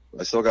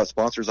 I still got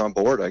sponsors on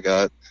board. I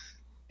got,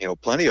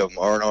 plenty of them.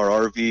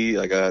 R&R RV,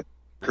 I got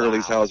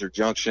Curly's Hauser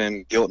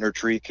Junction, Giltner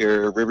Tree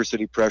Care, River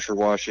City Pressure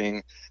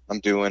Washing. I'm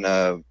doing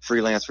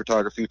freelance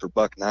photography for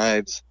Buck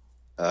Knives,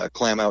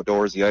 Clam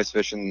Outdoors, the ice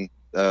fishing.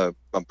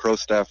 I'm pro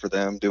staff for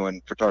them,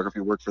 doing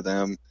photography work for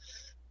them.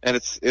 And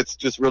it's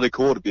just really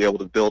cool to be able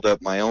to build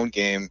up my own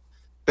game,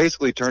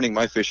 basically turning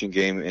my fishing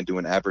game into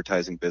an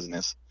advertising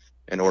business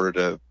in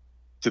order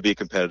to be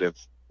competitive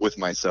with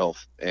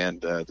myself and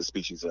the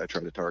species that I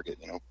try to target,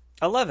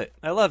 I love it.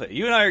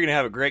 You and I are going to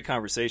have a great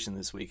conversation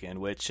this weekend,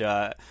 which,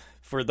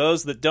 for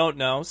those that don't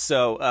know,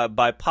 so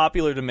by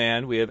popular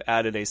demand, we have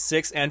added a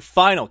sixth and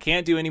final.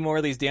 Can't do any more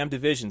of these damn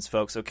divisions,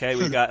 folks, okay?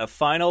 We've got a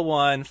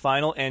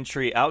final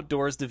entry,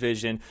 outdoors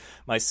division.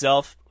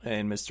 Myself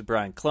and Mr.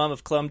 Brian Clum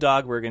of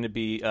Clumdog, we're going to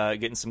be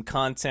getting some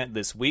content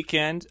this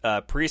weekend.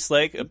 Priest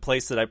Lake, a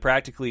place that I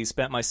practically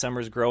spent my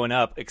summers growing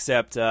up,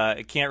 except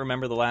I can't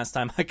remember the last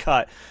time I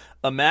caught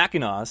a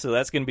Mackinaw, so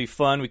that's going to be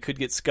fun. We could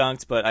get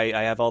skunked, but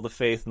I have all the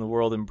faith in the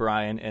world in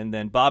Brian. And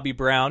then Bobby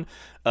Brown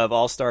of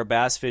All-Star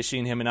Bass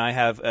Fishing, him and I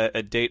have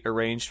a date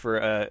arranged for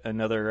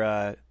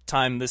another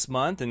time this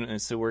month,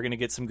 and so we're going to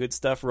get some good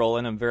stuff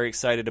rolling. I'm very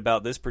excited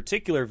about this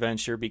particular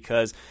venture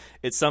because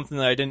it's something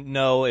that I didn't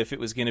know if it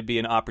was going to be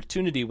an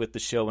opportunity with the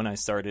show when I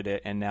started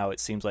it, and now it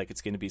seems like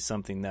it's going to be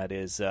something that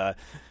is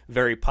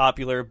very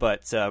popular.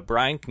 But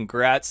Brian,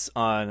 congrats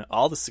on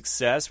all the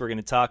success. We're going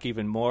to talk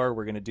even more.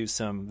 We're going to do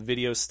some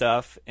video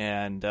stuff,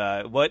 and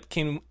what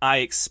can I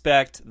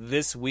expect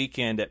this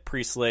weekend at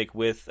Priest Lake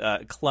with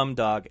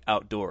Clumdog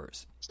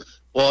Outdoors?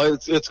 Well,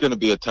 it's going to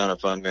be a ton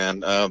of fun,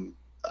 man.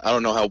 I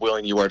don't know how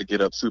willing you are to get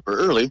up super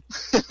early,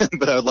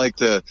 but I'd like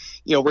to,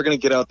 we're going to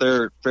get out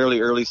there fairly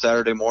early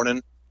Saturday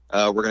morning.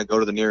 We're going to go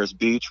to the nearest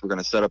beach. We're going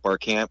to set up our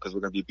camp because we're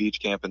going to be beach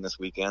camping this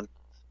weekend.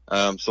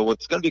 So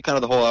it's going to be kind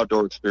of the whole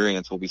outdoor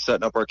experience. We'll be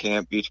setting up our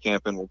camp, beach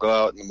camping. We'll go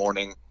out in the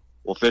morning.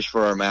 We'll fish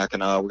for our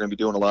Mackinaw. We're going to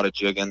be doing a lot of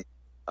jigging.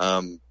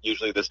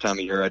 Usually this time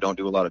of year, I don't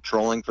do a lot of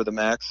trolling for the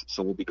Macs.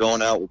 So we'll be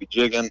going out. We'll be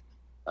jigging.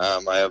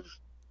 I have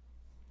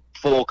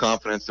full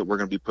confidence that we're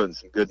going to be putting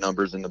some good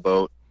numbers in the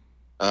boat.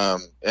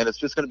 And it's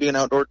just going to be an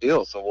outdoor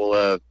deal.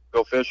 So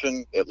go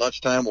fishing. At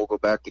lunchtime, we'll go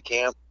back to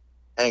camp,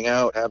 hang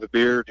out, have a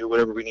beer, do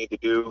whatever we need to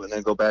do, and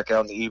then go back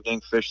out in the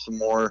evening, fish some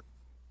more,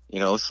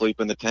 sleep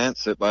in the tent,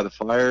 sit by the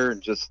fire,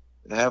 and just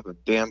have a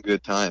damn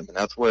good time. And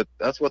that's what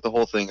the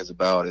whole thing is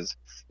about, is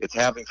it's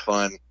having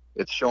fun.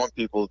 It's showing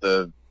people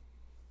the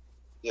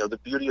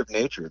beauty of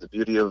nature, the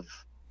beauty of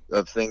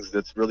things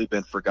that's really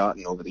been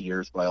forgotten over the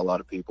years by a lot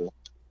of people.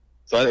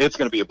 So it's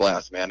going to be a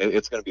blast, man.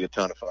 It's going to be a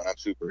ton of fun. I'm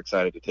super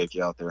excited to take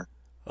you out there.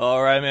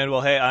 All right, man.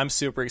 Well, hey, I'm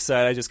super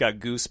excited. I just got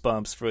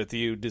goosebumps with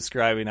you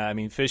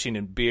describing, fishing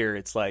and beer.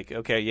 It's like,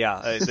 okay,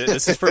 yeah,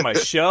 this is for my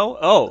show.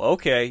 Oh,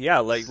 okay,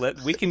 yeah,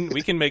 we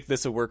can make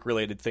this a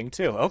work-related thing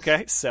too.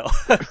 Okay, so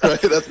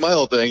right, that's my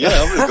whole thing. Yeah,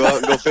 I'm gonna go out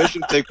and go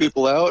fishing, take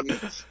people out, and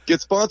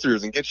get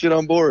sponsors and get shit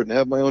on board and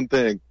have my own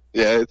thing.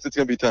 Yeah, it's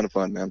gonna be a ton of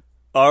fun, man.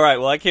 All right,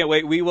 well, I can't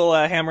wait. We will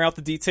hammer out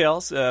the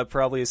details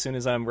probably as soon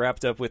as I'm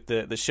wrapped up with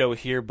the show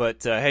here.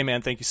 But, hey,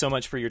 man, thank you so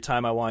much for your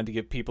time. I wanted to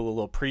give people a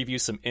little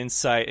preview, some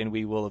insight, and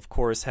we will, of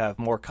course, have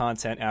more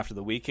content after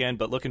the weekend.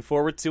 But looking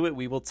forward to it.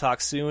 We will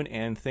talk soon,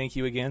 and thank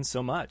you again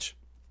so much.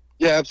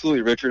 Yeah,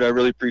 absolutely, Richard. I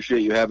really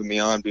appreciate you having me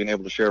on, being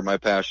able to share my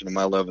passion and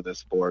my love of this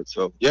sport.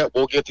 So, yeah,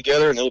 we'll get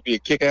together, and it'll be a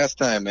kick-ass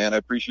time, man. I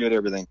appreciate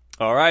everything.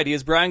 All right, he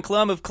is Brian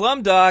Clum of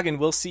Clumdog, and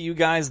we'll see you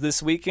guys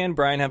this weekend.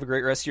 Brian, have a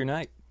great rest of your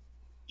night.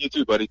 You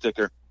too, buddy. Take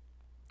care.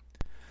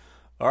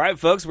 All right,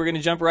 folks, we're going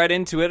to jump right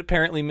into it.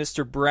 Apparently,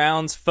 Mr.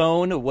 Brown's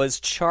phone was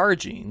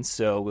charging,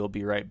 so we'll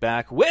be right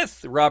back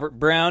with Robert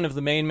Brown of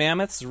the Maine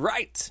Mammoths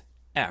right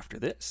after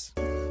this.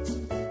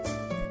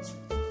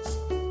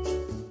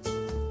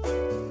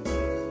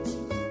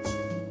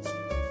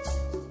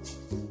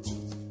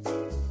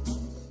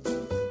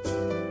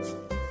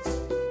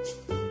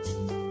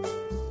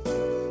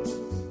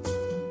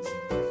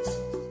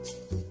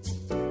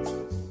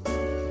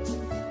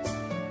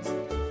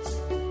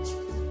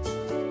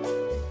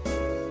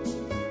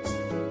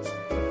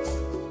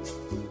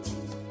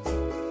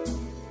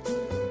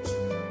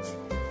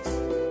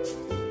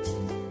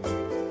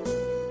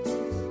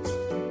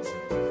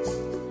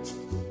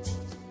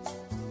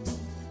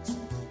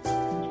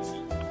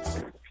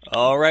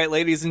 All right,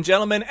 ladies and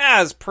gentlemen,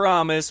 as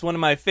promised, one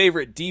of my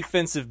favorite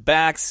defensive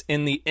backs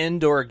in the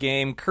indoor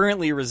game,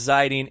 currently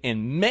residing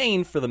in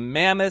Maine for the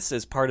Mammoths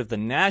as part of the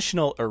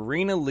National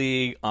Arena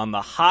League on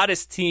the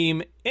hottest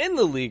team in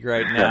the league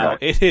right now.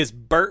 It is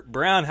Burt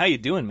Brown. How you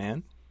doing,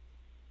 man?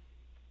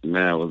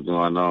 Man, what's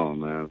going on,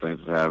 man?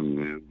 Thanks for having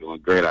me.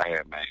 Doing great out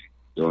here, man.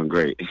 Doing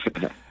great.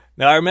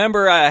 Now, I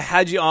remember I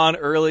had you on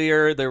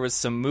earlier. There was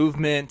some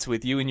movement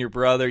with you and your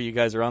brother. You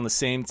guys are on the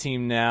same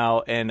team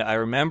now. And I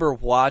remember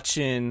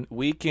watching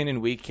week in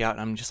and week out.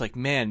 And I'm just like,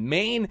 man,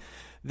 Maine,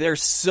 they're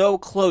so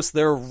close.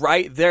 They're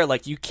right there.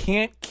 Like, you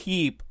can't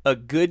keep a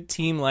good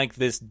team like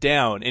this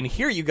down. And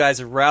here you guys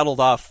have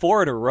rattled off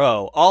 4 in a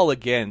row, all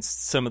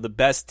against some of the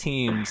best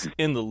teams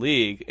in the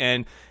league.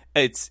 And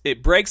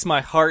it breaks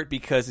my heart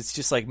because it's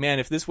just like, man,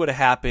 if this would have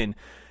happened,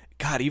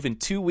 God, even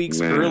 2 weeks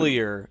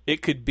earlier,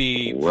 it could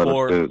be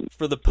for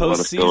the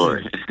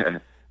postseason.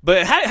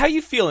 But how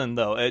you feeling,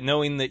 though,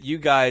 knowing that you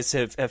guys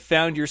have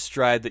found your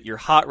stride, that you're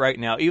hot right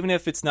now, even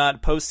if it's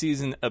not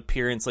postseason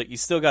appearance, like you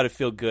still got to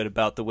feel good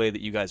about the way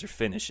that you guys are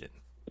finishing?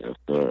 Yes,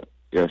 sir.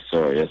 Yes,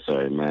 sir. Yes,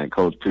 sir, man.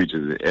 Coach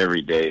preaches it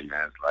every day,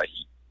 man. It's like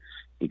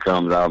he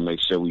comes out and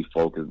makes sure we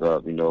focus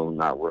up,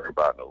 not worry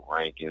about no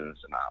rankings.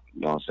 And you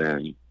know what I'm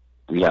saying?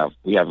 We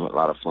have a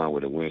lot of fun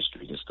with the win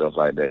streak and stuff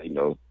like that,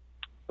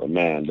 But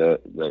man,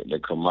 the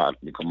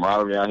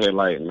camaraderie out here,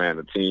 like, man,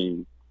 the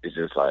team is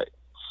just like,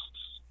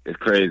 it's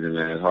crazy,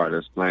 man. It's hard to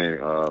explain.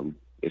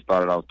 It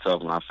started off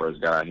tough when I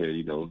first got out here,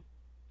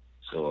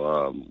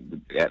 So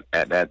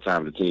at that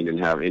time, the team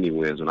didn't have any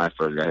wins when I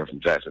first got here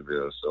from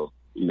Jacksonville. So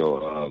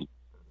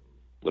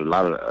with a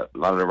lot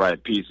of the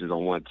right pieces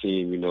on one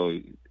team,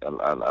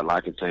 a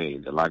lot can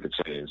change. A lot can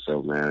change.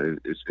 So man,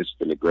 it's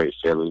been a great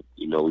feeling.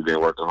 We've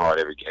been working hard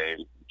every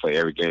game, play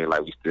every game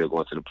like we still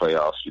going to the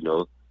playoffs.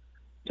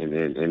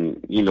 And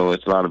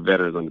it's a lot of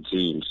veterans on the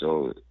team,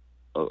 so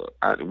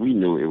we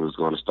knew it was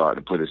going to start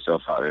to put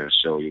itself out there and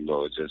show.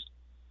 It's just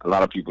a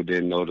lot of people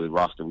didn't know the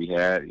roster we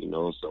had,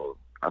 so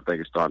I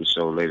think it's starting to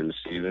show late in the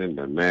season.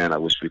 But man, I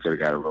wish we could have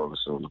got it rolling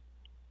sooner.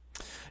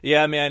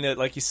 Yeah, man,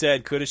 like you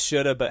said, coulda,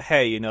 shoulda, but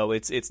hey,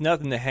 it's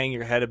nothing to hang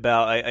your head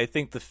about. I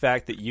think the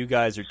fact that you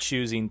guys are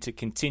choosing to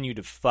continue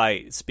to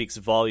fight speaks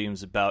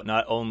volumes about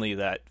not only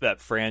that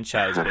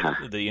franchise,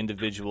 but the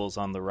individuals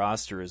on the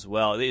roster as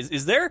well.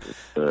 Is there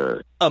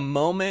a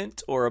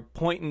moment or a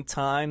point in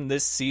time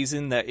this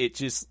season that it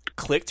just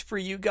clicked for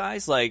you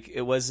guys? Like,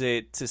 was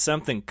it to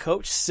something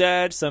Coach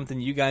said,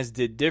 something you guys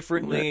did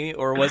differently,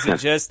 or was it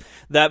just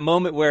that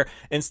moment where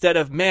instead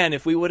of, man,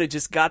 if we would have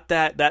just got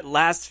that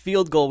last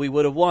field goal, we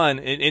would have won,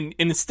 and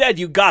instead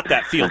you got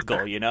that field goal,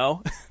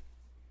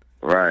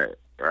 Right.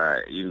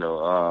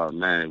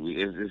 Man,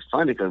 it's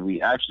funny because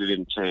we actually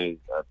didn't change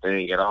a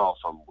thing at all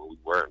from when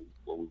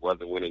we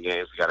wasn't winning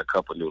games. We got a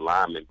couple new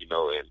linemen,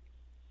 and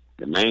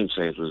the main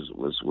change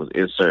was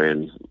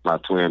inserting my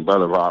twin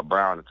brother Rob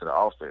Brown into the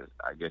offense,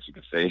 I guess you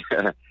could say.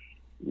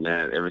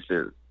 Man, ever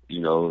since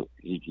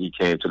he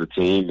came to the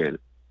team, and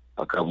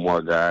a couple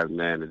more guys,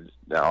 man,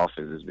 that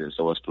offense has been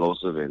so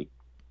explosive, and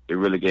it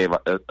really gave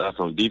us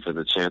on defense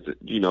a chance to,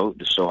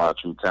 to show our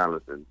true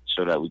talents and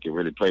show that we can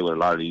really play with a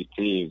lot of these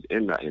teams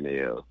in the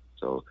NAL.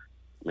 So,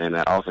 man,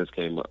 that offense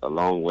came a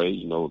long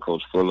way, with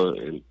Coach Fuller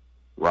and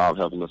Rob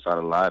helping us out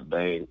a lot.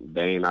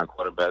 Bain, our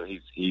quarterback,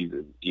 he's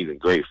in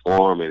great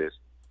form, and it's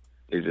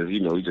just,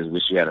 you just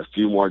wish you had a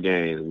few more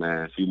games,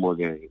 man, a few more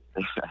games.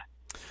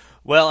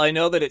 Well, I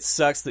know that it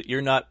sucks that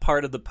you're not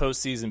part of the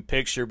postseason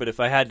picture, but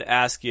if I had to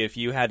ask you if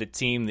you had a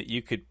team that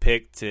you could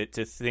pick to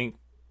think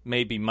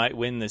maybe might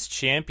win this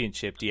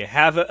championship, do you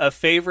have a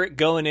favorite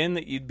going in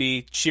that you'd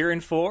be cheering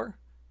for?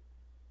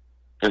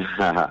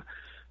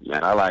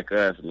 Man, I like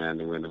us, man,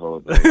 to win the whole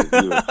thing. We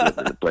were in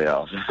the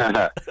playoffs.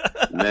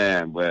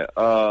 Man, but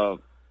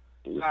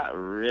not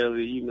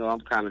really. I'm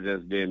kind of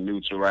just being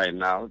neutral right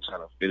now. I'm trying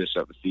to finish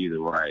up the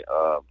season right.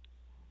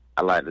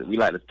 We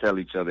like to tell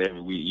each other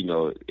every week,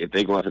 if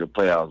they go into the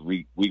playoffs,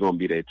 we gonna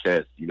be their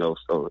test,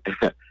 So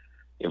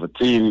if a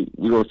team,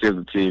 we gonna see if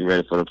the team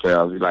ready for the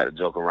playoffs. We like to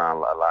joke around a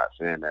lot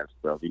saying that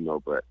stuff,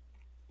 But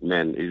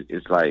man,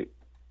 it's like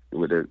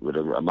with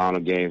the amount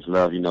of games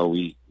left,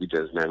 we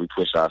just, man, we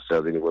push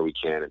ourselves anywhere we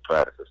can in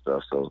practice and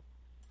stuff. So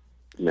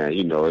man,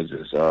 it's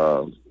just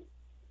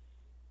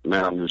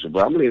man, I'm neutral,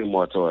 but I'm leaning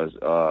more towards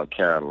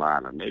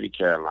Carolina, maybe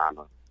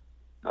Carolina.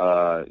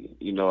 I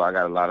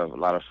got a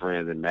lot of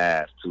friends in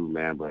Mass too,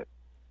 man. But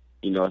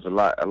it's a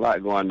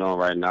lot going on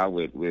right now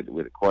with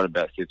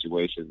quarterback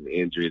situations and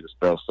injuries and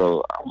stuff.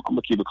 So I'm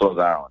gonna keep a close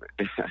eye on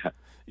it.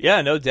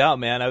 Yeah, no doubt,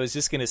 man. I was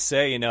just gonna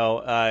say,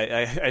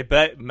 I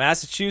bet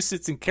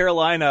Massachusetts and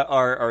Carolina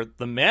are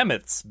the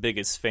Mammoths'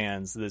 biggest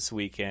fans this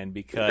weekend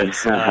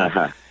because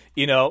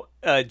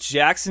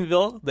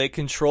Jacksonville, they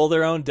control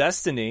their own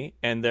destiny,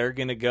 and they're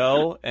going to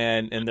go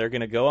and they're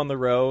going to go on the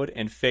road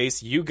and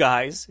face you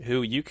guys,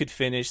 who you could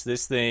finish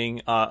this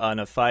thing on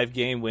a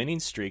 5-game winning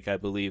streak, I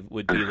believe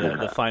would be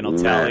the final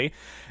tally,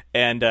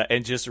 and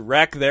just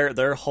wreck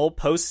their whole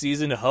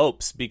postseason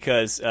hopes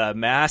because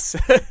Mass,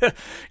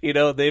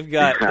 they've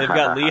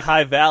got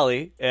Lehigh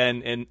Valley,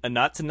 and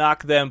not to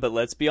knock them, but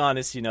let's be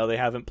honest, they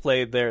haven't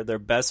played their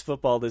best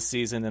football this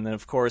season, and then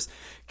of course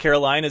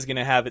Carolina's going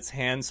to have its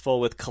hands full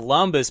with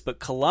Columbus, but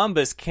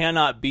Columbus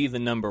cannot be the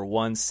number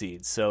 1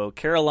 seed. So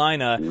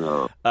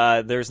Carolina,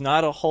 there's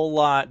not a whole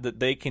lot that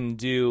they can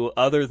do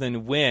other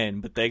than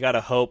win, but they got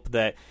to hope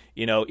that,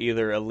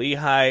 either a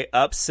Lehigh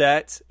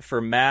upset for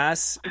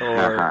Mass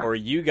or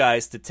you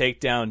guys to take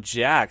down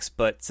Jacks.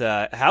 But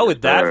how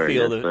would that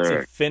feel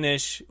to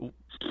finish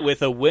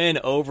with a win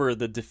over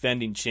the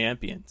defending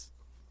champions?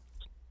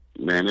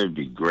 Man, it'd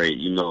be great.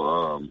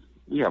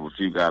 We have a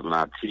few guys on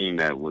our team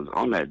that was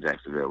on that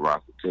Jacksonville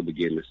roster till the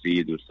beginning of the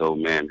season. So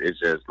man, it's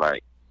just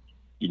like,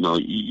 you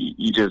don't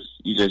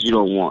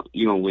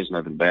wish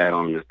nothing bad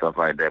on them and stuff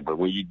like that. But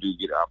when you do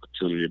get an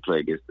opportunity to play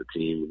against the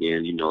team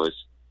again,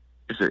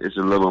 it's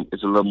a little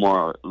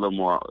more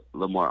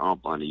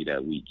ump on you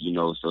that week.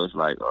 So it's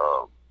like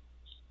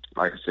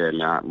I said,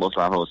 man, most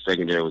of our whole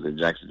secondary was in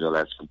Jacksonville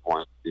at some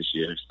point this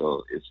year.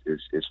 So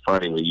it's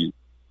funny when you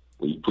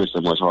put so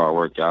much hard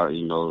work out,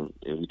 and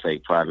we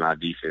take pride in our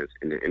defense,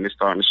 and it's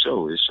starting to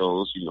show. It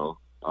shows,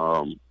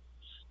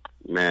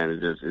 man,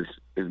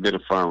 it's been a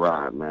fun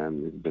ride,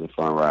 man. It's been a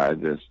fun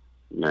ride.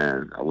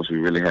 Man, I wish we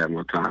really had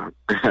more time.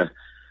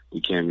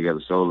 We came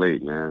together so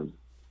late, man.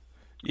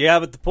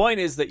 Yeah, but the point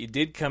is that you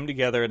did come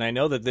together, and I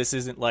know that this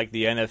isn't like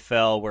the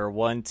NFL where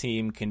one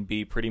team can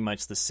be pretty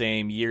much the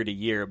same year to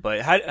year, but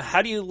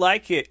how do you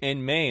like it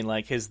in Maine?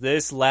 Like, has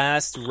this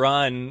last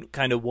run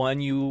kind of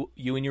won you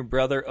and your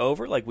brother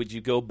over? Like, would you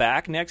go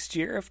back next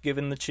year if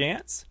given the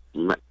chance?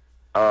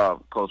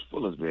 Coach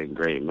Fuller's been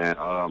great,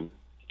 man.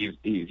 He's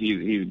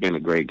been a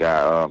great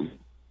guy.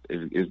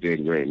 It's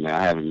been great, man.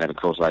 I haven't met a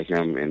coach like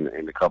him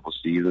in a couple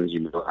seasons.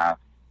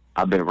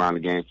 I've been around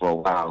the game for a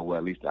while, well,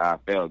 at least the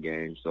IFL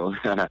game. So,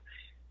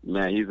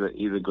 man,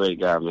 he's a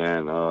great guy,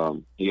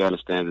 man. He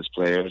understands his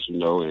players,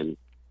 and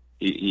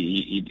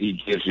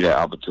he gives you that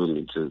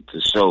opportunity to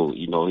show.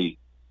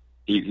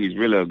 He's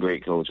really a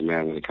great coach,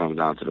 man, when it comes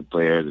down to the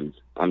players and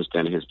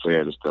understanding his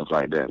players and stuff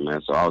like that,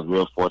 man. So I was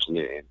real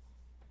fortunate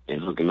in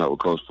hooking up with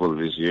Coach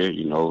Fuller this year,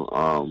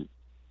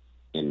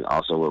 and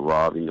also with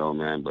Rob,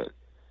 man. But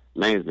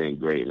Maine's been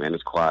great, man.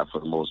 It's quiet for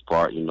the most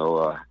part,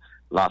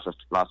 Lots of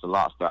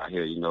lobster out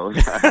here, Lots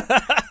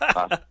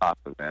of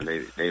lobster, man.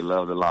 They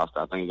love the lobster.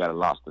 I think we got a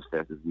lobster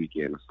fest this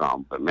weekend or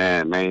something. But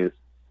man, it's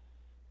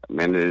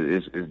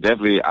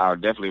definitely, I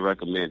would definitely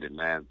recommend it,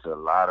 man, to a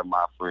lot of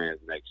my friends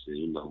next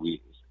year.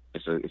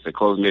 It's a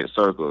close knit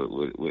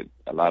circle with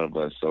a lot of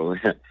us. So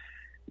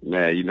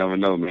man, you never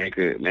know, man.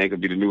 Could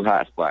be the new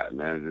hot spot,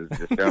 man.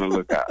 Just stay on the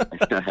lookout.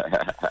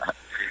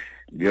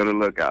 Be on the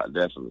lookout,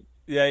 definitely.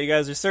 Yeah, you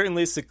guys are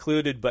certainly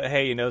secluded, but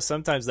hey,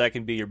 sometimes that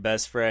can be your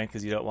best friend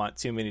because you don't want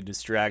too many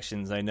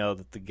distractions. I know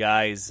that the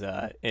guys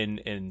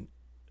in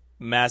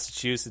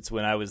Massachusetts,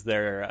 when I was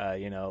there,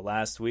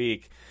 last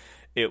week,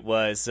 it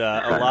was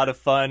a lot of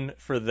fun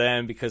for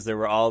them because there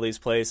were all these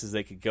places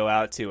they could go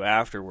out to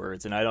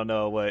afterwards. And I don't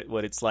know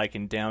what it's like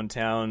in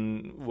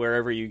downtown,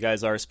 wherever you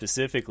guys are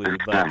specifically,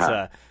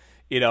 but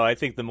I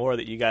think the more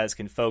that you guys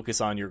can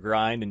focus on your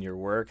grind and your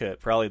work,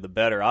 probably the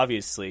better.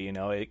 Obviously,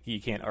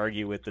 you can't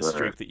argue with the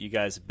streak that you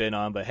guys have been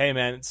on. But hey,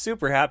 man,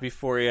 super happy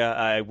for you.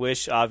 I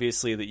wish,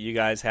 obviously, that you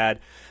guys had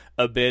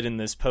a bid in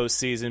this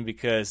postseason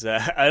because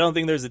I don't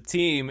think there's a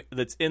team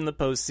that's in the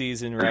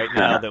postseason right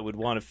now that would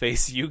want to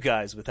face you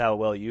guys with how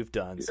well you've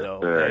done. So,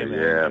 hey,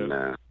 man,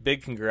 man,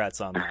 big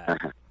congrats on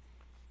that.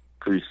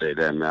 Appreciate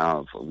that,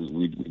 man.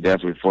 We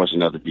definitely fortunate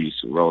enough to be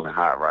rolling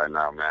hot right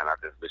now, man. I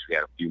just wish we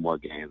had a few more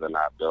games on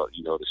our belt,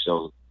 to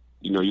show,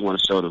 you want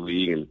to show the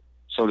league and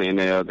show the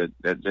NL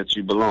that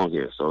you belong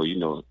here. So,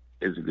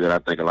 it's good. I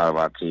think a lot of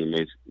our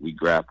teammates, we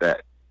grabbed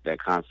that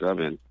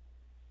concept, and,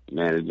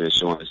 man, it's been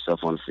showing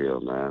itself on the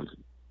field, man.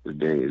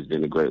 It's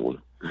been a great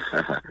one.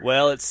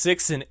 Well, it's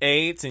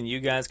 6-8, and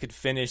you guys could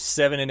finish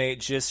 7-8,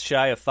 just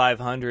shy of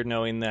 500,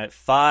 knowing that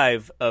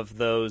 5 of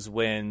those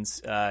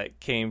wins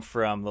came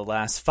from the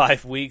last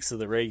 5 weeks of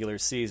the regular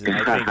season.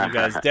 I think you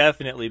guys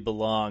definitely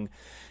belong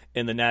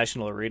in the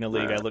National Arena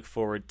League. I look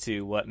forward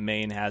to what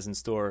Maine has in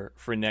store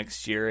for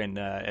next year, and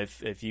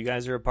if you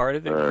guys are a part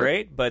of it,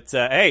 great. But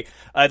hey,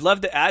 I'd love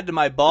to add to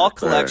my ball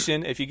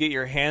collection. If you get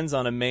your hands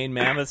on a Maine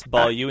Mammoths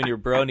ball, you and your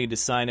bro need to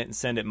sign it and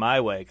send it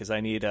my way because I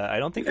need. I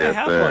don't think I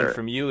have one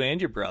from you and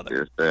your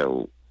brother. Yes,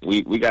 sir.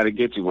 We got to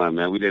get you one,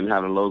 man. We didn't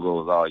have the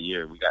logos all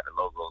year. We got the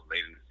logos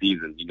late in the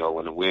season,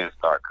 when the winds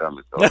start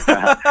coming. So,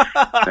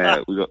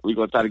 man, we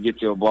gonna try to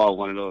get you a ball,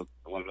 one of those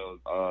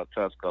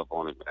touch cup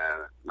on it, man.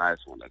 Nice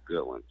one, a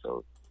good one.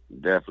 So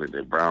definitely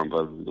the Brown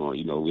brothers is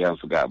going. We haven't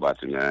forgot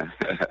about you, man.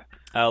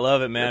 I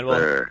love it, man.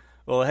 Yes,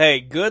 well, hey,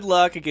 good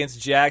luck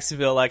against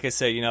Jacksonville. Like I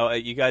said,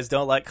 you guys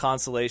don't like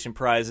consolation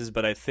prizes,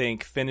 but I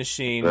think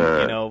finishing,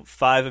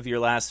 5 of your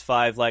last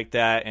 5 like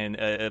that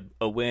and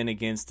a win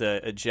against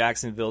a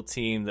Jacksonville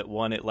team that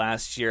won it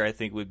last year, I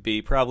think would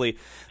be probably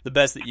the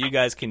best that you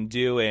guys can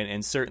do,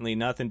 and certainly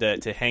nothing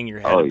to hang your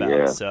head about.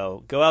 Yeah.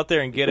 So go out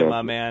there and get it,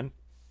 my man.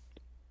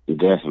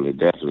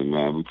 Definitely,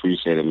 man. We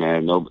appreciate it,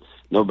 man. No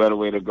better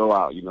way to go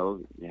out,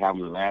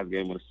 having the last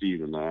game of the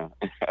season, man.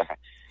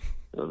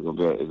 It's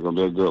gonna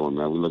be a good one,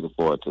 man. We're looking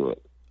forward to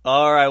it.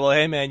 All right. Well,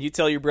 hey, man, you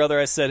tell your brother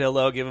I said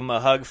hello. Give him a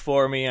hug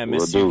for me. I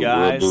miss you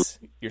guys.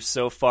 You're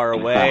so far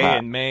away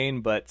in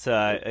Maine, but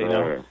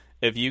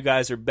if you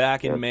guys are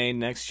back in Maine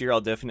next year, I'll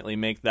definitely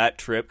make that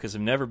trip because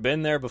I've never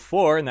been there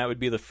before, and that would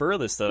be the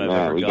furthest that I've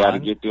ever gone. We got to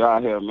get you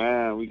out here,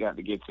 man.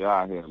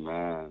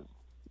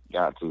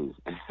 Got to.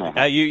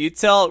 You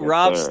tell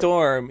Rob sir.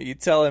 Storm, you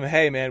tell him,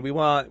 hey man, we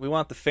want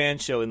the fan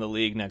show in the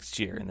league next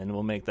year, and then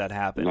we'll make that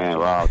happen. Man,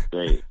 Rob's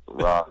great.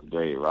 Rob's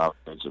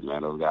Fincher,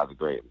 man. Those guys are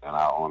great, man.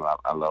 I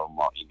love them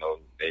all.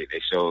 They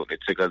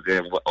took us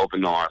in with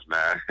open arms,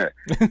 man.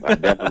 I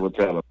definitely will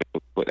tell them,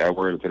 put that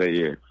word into their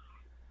ear.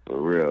 For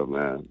real,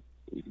 man.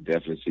 You can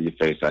definitely see your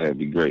face out here. It'd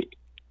be great.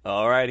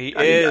 All right,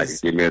 I can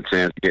give me a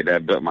chance to get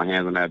that belt, my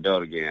hands on that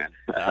belt again.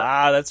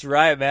 That's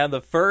right, man.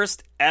 The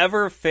first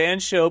ever fan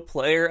show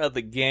player of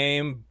the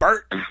game,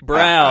 Bert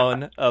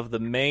Brown of the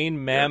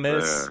Maine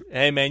Mammoths. Yes,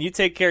 hey, man, you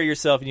take care of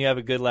yourself and you have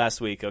a good last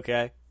week,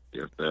 okay?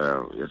 Yes,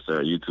 sir. Yes,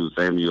 sir. You too.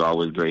 Same to you.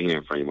 Always great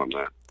hearing from you, my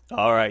man.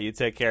 All right, you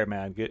take care,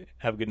 man.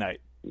 Have a good night.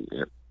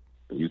 Yep.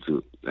 You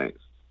too. Thanks.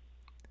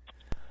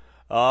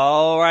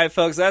 All right,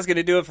 folks, that's going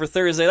to do it for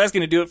Thursday. That's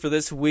going to do it for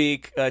this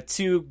week.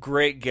 2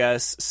 great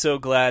guests. So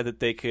glad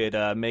that they could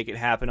make it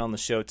happen on the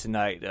show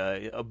tonight.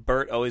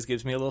 Bert always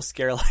gives me a little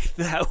scare like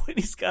that when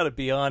he's got to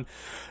be on.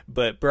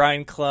 But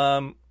Brian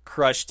Clum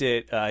crushed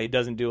it. He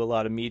doesn't do a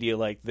lot of media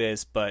like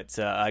this, but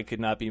I could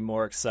not be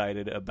more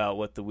excited about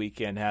what the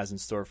weekend has in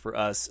store for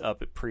us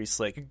up at Priest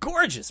Lake. A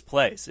gorgeous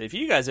place. If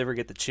you guys ever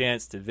get the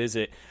chance to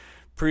visit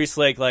Priest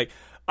Lake,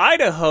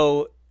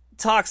 Idaho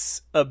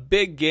talks a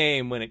big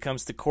game when it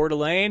comes to Coeur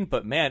d'Alene,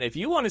 but man, if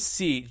you want to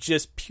see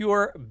just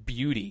pure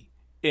beauty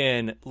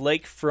in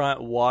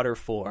lakefront water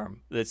form,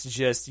 that's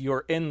just,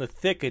 you're in the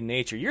thick of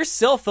nature. Your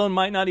cell phone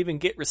might not even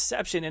get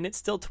reception, and it's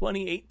still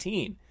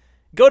 2018.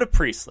 Go to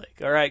Priest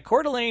Lake, all right?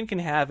 Coeur d'Alene can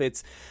have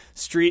its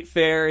street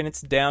fair and its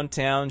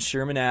downtown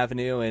Sherman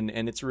Avenue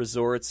and its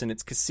resorts and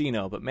its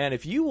casino, but man,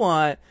 if you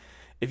want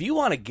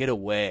to get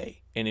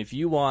away and if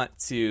you want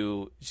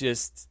to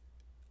just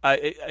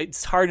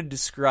it's hard to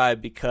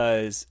describe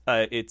because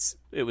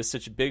it was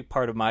such a big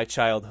part of my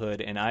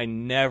childhood, and I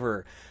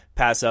never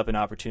pass up an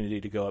opportunity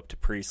to go up to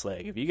Priest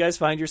Lake. If you guys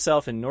find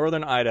yourself in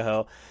northern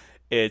Idaho,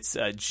 it's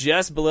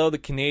just below the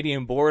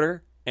Canadian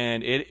border,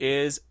 and it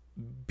is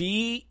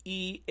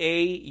beautiful.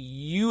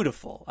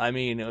 I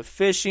mean,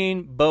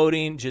 fishing,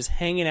 boating, just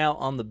hanging out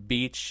on the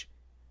beach.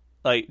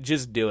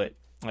 Just do it.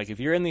 If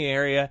you're in the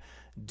area,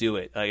 do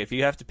it. If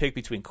you have to pick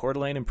between Coeur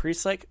d'Alene and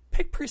Priest Lake,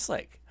 pick Priest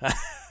Lake.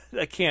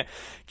 I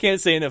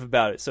can't say enough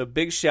about it. So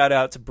big shout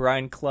out to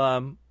Brian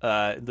Clum.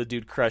 The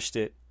dude crushed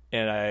it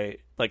And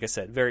like I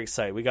said, very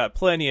excited. We got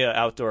plenty of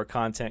outdoor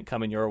content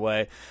coming your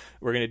way.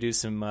 We're going to do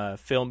some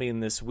filming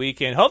this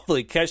weekend.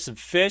 Hopefully catch some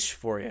fish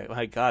for you.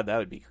 My God, that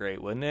would be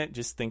great, wouldn't it?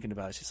 Just thinking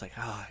about it, it's just like,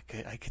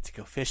 I get to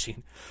go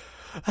fishing.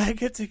 I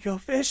get to go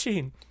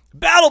fishing.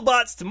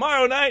 BattleBots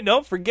tomorrow night.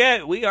 Don't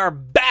forget, we are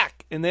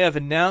back. And they have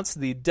announced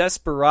the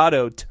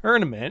Desperado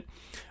tournament,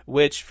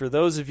 which for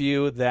those of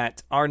you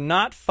that are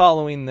not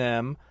following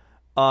them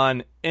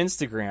on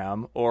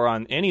Instagram or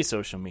on any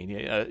social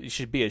media, you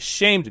should be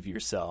ashamed of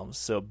yourselves.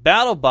 So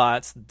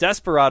BattleBots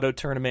Desperado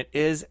tournament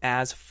is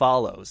as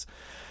follows.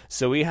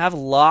 So we have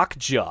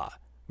Lockjaw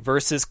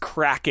versus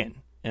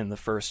Kraken in the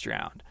first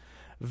round.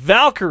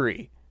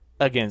 Valkyrie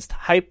against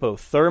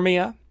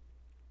Hypothermia.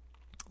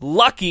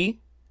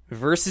 Lucky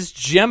versus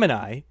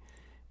Gemini.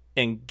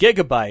 And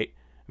Gigabyte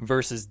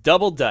versus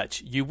Double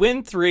Dutch. You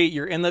win 3,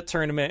 you're in the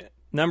tournament,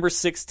 number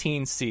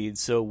 16 seed.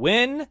 So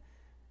win,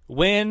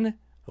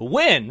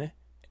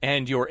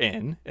 and you're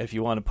in, if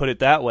you want to put it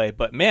that way.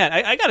 But man,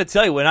 I got to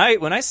tell you, when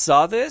I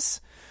saw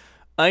this,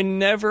 I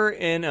never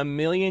in a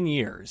million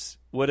years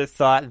would have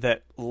thought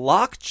that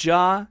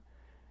Lockjaw,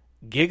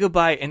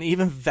 Gigabyte, and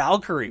even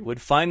Valkyrie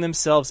would find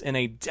themselves in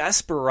a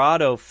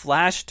Desperado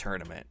Flash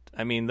tournament.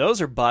 I mean,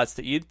 those are bots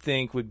that you'd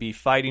think would be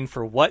fighting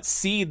for what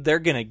seed they're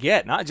going to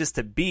get, not just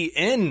to be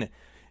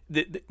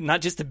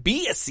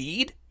a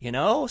seed, you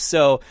know?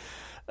 So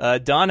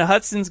Don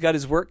Hudson's got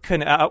his work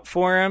cut out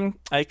for him.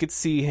 I could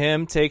see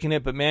him taking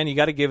it, but man, you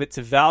got to give it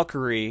to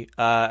Valkyrie.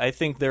 I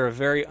think they're a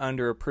very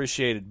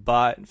underappreciated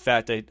bot. In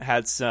fact, I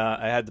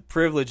had the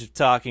privilege of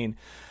talking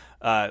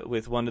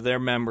with one of their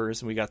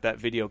members, and we got that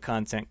video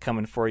content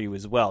coming for you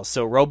as well.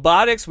 So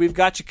robotics, we've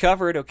got you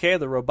covered, okay?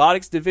 The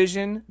robotics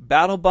division,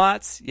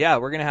 BattleBots, yeah,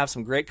 we're going to have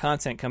some great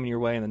content coming your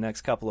way in the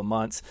next couple of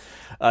months.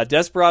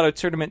 Desperado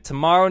tournament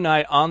tomorrow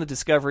night on the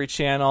Discovery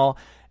Channel,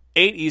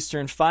 8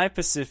 Eastern, 5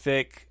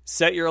 Pacific.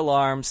 Set your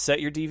alarms, set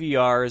your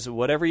DVRs,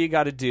 whatever you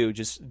got to do,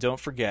 just don't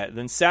forget.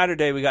 Then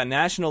Saturday, we got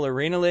National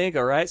Arena League,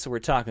 all right? So we're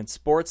talking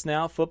sports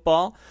now,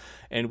 football.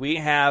 And we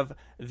have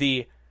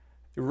the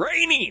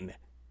reigning,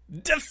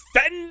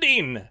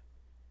 defending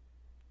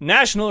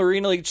National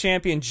Arena League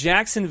champion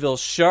Jacksonville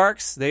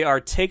Sharks. They are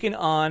taking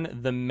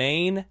on the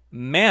Maine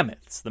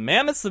Mammoths. The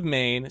Mammoths of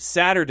Maine,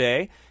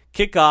 Saturday.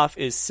 Kickoff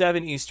is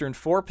 7 Eastern,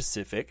 4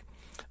 Pacific.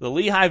 The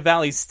Lehigh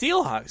Valley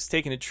Steelhawks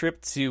taking a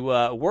trip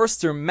to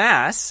Worcester,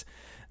 Mass.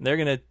 They're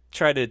going to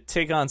try to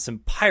take on some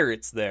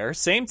Pirates there.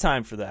 Same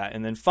time for that.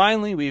 And then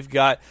finally, we've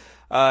got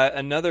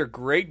another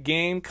great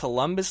game,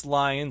 Columbus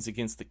Lions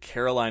against the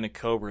Carolina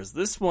Cobras.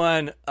 This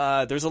one,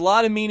 there's a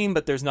lot of meaning,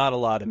 but there's not a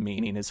lot of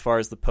meaning as far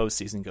as the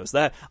postseason goes.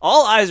 That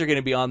all eyes are going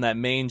to be on that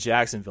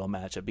Maine-Jacksonville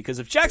matchup, because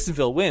if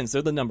Jacksonville wins,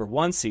 they're the number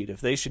 1 seed. If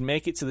they should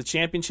make it to the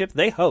championship,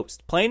 they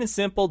host. Plain and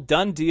simple,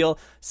 done deal,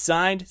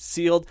 signed,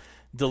 sealed,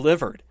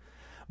 delivered.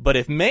 But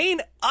if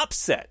Maine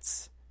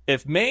upsets,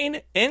 if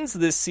Maine ends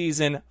this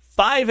season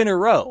 5 in a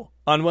row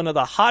on one of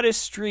the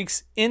hottest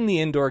streaks in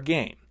the indoor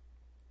game,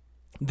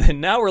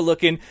 then now we're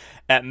looking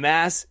at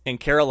Mass and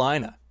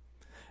Carolina.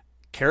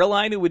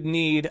 Carolina would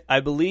need,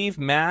 I believe,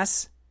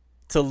 Mass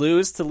to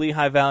lose to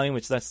Lehigh Valley,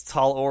 which that's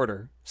tall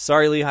order.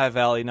 Sorry, Lehigh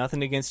Valley,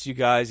 nothing against you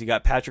guys. You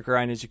got Patrick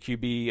Ryan as your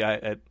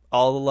QB.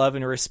 All the love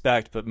and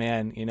respect, but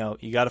man,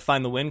 you got to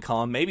find the win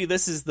column. Maybe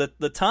this is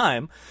the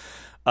time.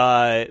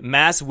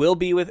 Mass will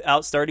be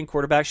without starting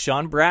quarterback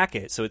Sean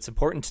Brackett, so it's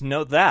important to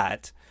note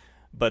that.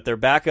 But their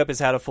backup has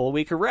had a full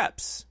week of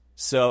reps.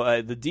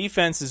 So the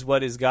defense is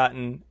what has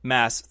gotten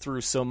Mass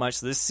through so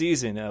much this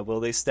season. Will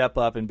they step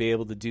up and be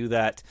able to do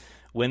that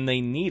when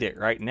they need it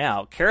right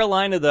now?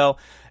 Carolina, though,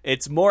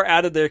 it's more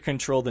out of their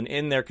control than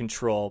in their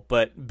control.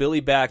 But Billy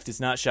Back does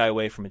not shy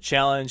away from a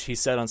challenge. He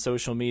said on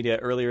social media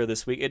earlier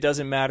this week, it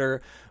doesn't matter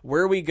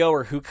where we go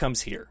or who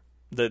comes here.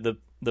 The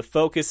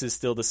focus is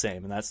still the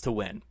same, and that's to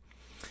win.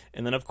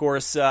 And then, of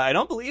course, I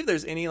don't believe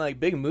there's any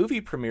big movie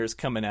premieres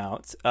coming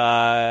out.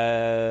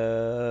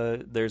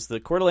 There's the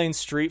Coeur d'Alene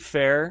Street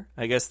Fair.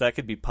 I guess that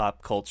could be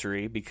pop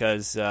culture-y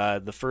because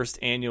the first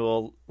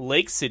annual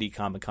Lake City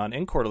Comic-Con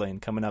in Coeur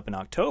d'Alene coming up in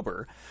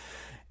October.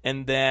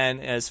 And then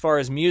as far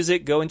as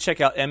music, go and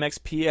check out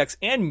MXPX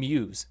and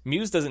Muse.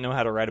 Muse doesn't know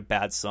how to write a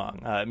bad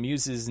song.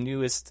 Muse's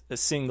newest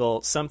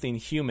single, Something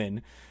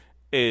Human,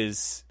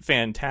 is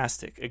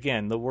fantastic.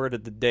 Again, the word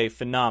of the day,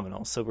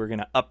 phenomenal. So we're going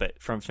to up it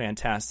from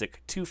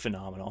fantastic to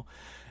phenomenal.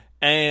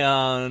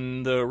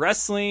 And the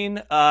wrestling,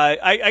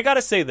 I got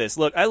to say this.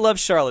 Look, I love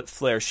Charlotte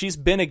Flair. She's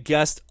been a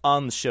guest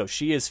on the show.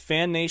 She is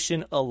Fan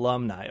Nation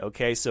alumni,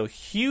 okay? So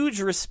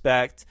huge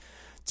respect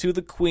to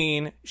the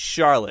Queen,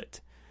 Charlotte.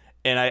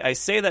 And I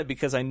say that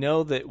because I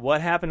know that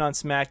what happened on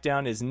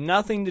SmackDown is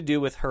nothing to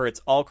do with her. It's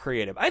all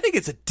creative. I think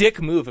it's a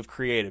dick move of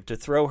creative to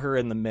throw her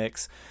in the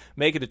mix,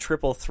 make it a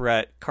triple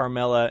threat,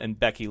 Carmella and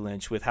Becky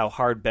Lynch, with how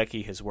hard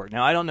Becky has worked.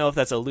 Now, I don't know if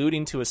that's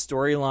alluding to a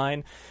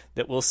storyline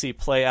that we'll see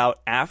play out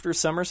after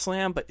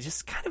SummerSlam, but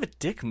just kind of a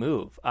dick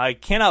move. I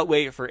cannot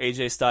wait for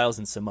AJ Styles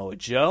and Samoa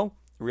Joe.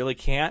 Really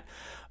can't.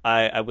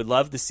 I would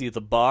love to see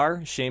The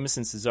Bar, Sheamus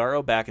and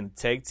Cesaro back in the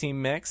tag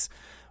team mix.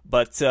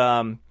 But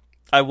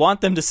I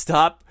want them to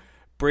stop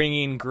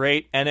bringing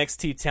great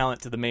NXT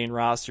talent to the main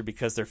roster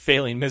because they're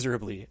failing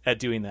miserably at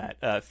doing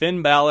that.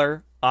 Finn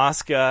Balor,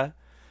 Asuka,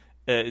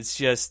 it's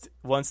just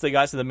once they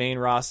got to the main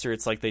roster,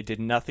 it's like they did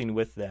nothing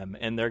with them,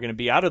 and they're going to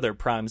be out of their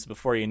primes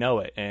before you know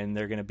it, and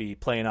they're going to be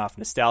playing off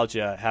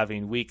nostalgia,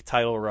 having weak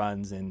title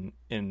runs and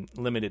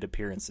limited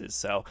appearances.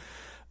 So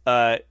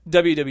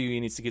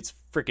WWE needs to get its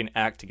freaking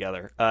act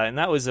together. And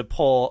that was a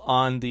poll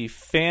on the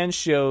Fan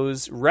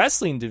Show's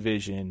wrestling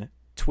division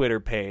Twitter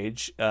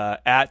page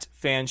at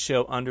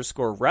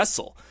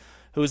fanshow_wrestle.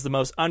 Who is the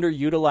most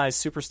underutilized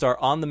superstar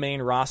on the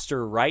main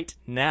roster right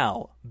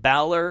now?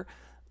 Balor,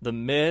 The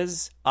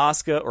Miz,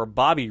 Asuka, or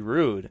Bobby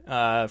Roode?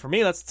 For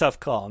me, that's a tough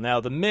call. Now,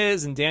 The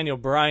Miz and Daniel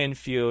Bryan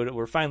feud,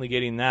 we're finally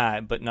getting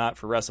that, but not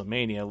for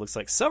WrestleMania. It looks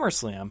like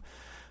SummerSlam.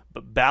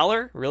 But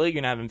Balor, really? You're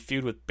going to have him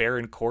feud with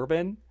Baron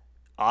Corbin?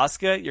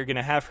 Asuka, you're going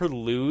to have her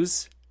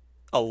lose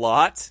a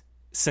lot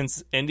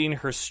since ending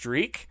her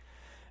streak?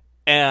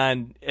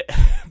 And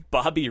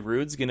Bobby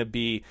Roode's going to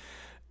be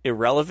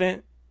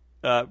irrelevant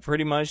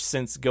pretty much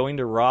since going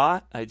to Raw.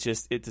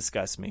 It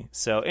disgusts me.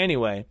 So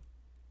anyway,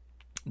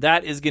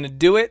 that is going to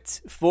do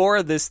it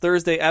for this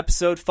Thursday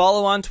episode.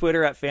 Follow on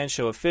Twitter at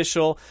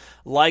FanShowOfficial.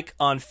 Like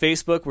on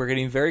Facebook. We're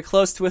getting very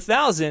close to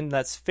 1,000.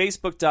 That's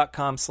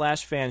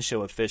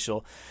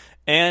Facebook.com/FanShowOfficial.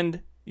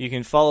 And you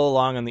can follow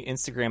along on the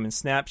Instagram and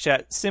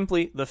Snapchat,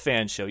 simply The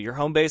Fan Show, your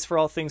home base for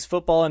all things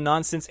football and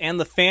nonsense, and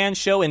The Fan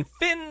Show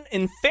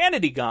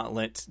Infinity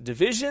Gauntlet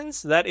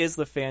divisions. That is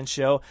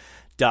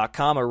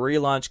thefanshow.com. A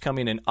relaunch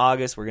coming in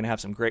August. We're going to have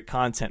some great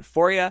content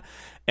for you.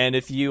 And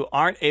if you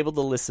aren't able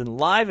to listen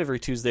live every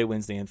Tuesday,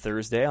 Wednesday, and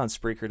Thursday on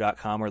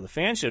Spreaker.com or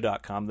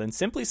thefanshow.com, then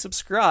simply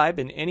subscribe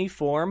in any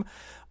form.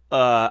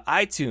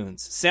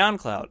 iTunes,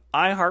 SoundCloud,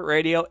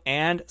 iHeartRadio,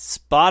 and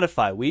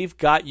Spotify. We've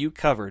got you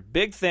covered.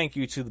 Big thank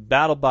you to the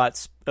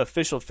BattleBots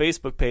official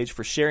Facebook page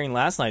for sharing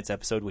last night's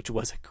episode, which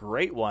was a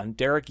great one.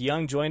 Derek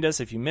Young joined us.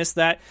 If you missed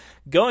that,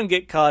 go and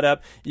get caught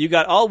up. You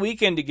got all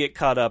weekend to get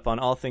caught up on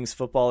all things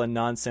football and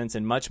nonsense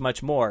and much,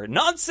 much more.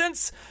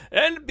 Nonsense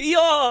and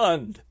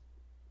beyond.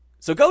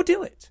 So go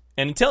do it.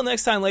 And until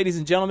next time, ladies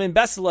and gentlemen,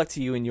 best of luck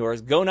to you and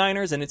yours. Go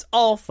Niners, and it's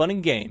all fun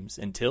and games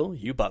until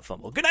you butt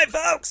fumble. Good night,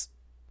 folks!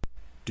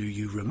 Do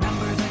you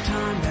remember the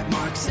time that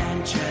Mark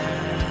Sanchez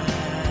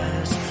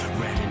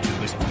ran into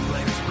his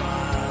player's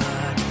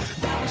butt?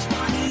 That was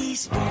funny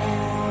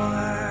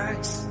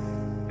sports.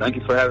 Thank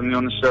you for having me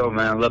on the show,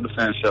 man. I love the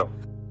Fan Show.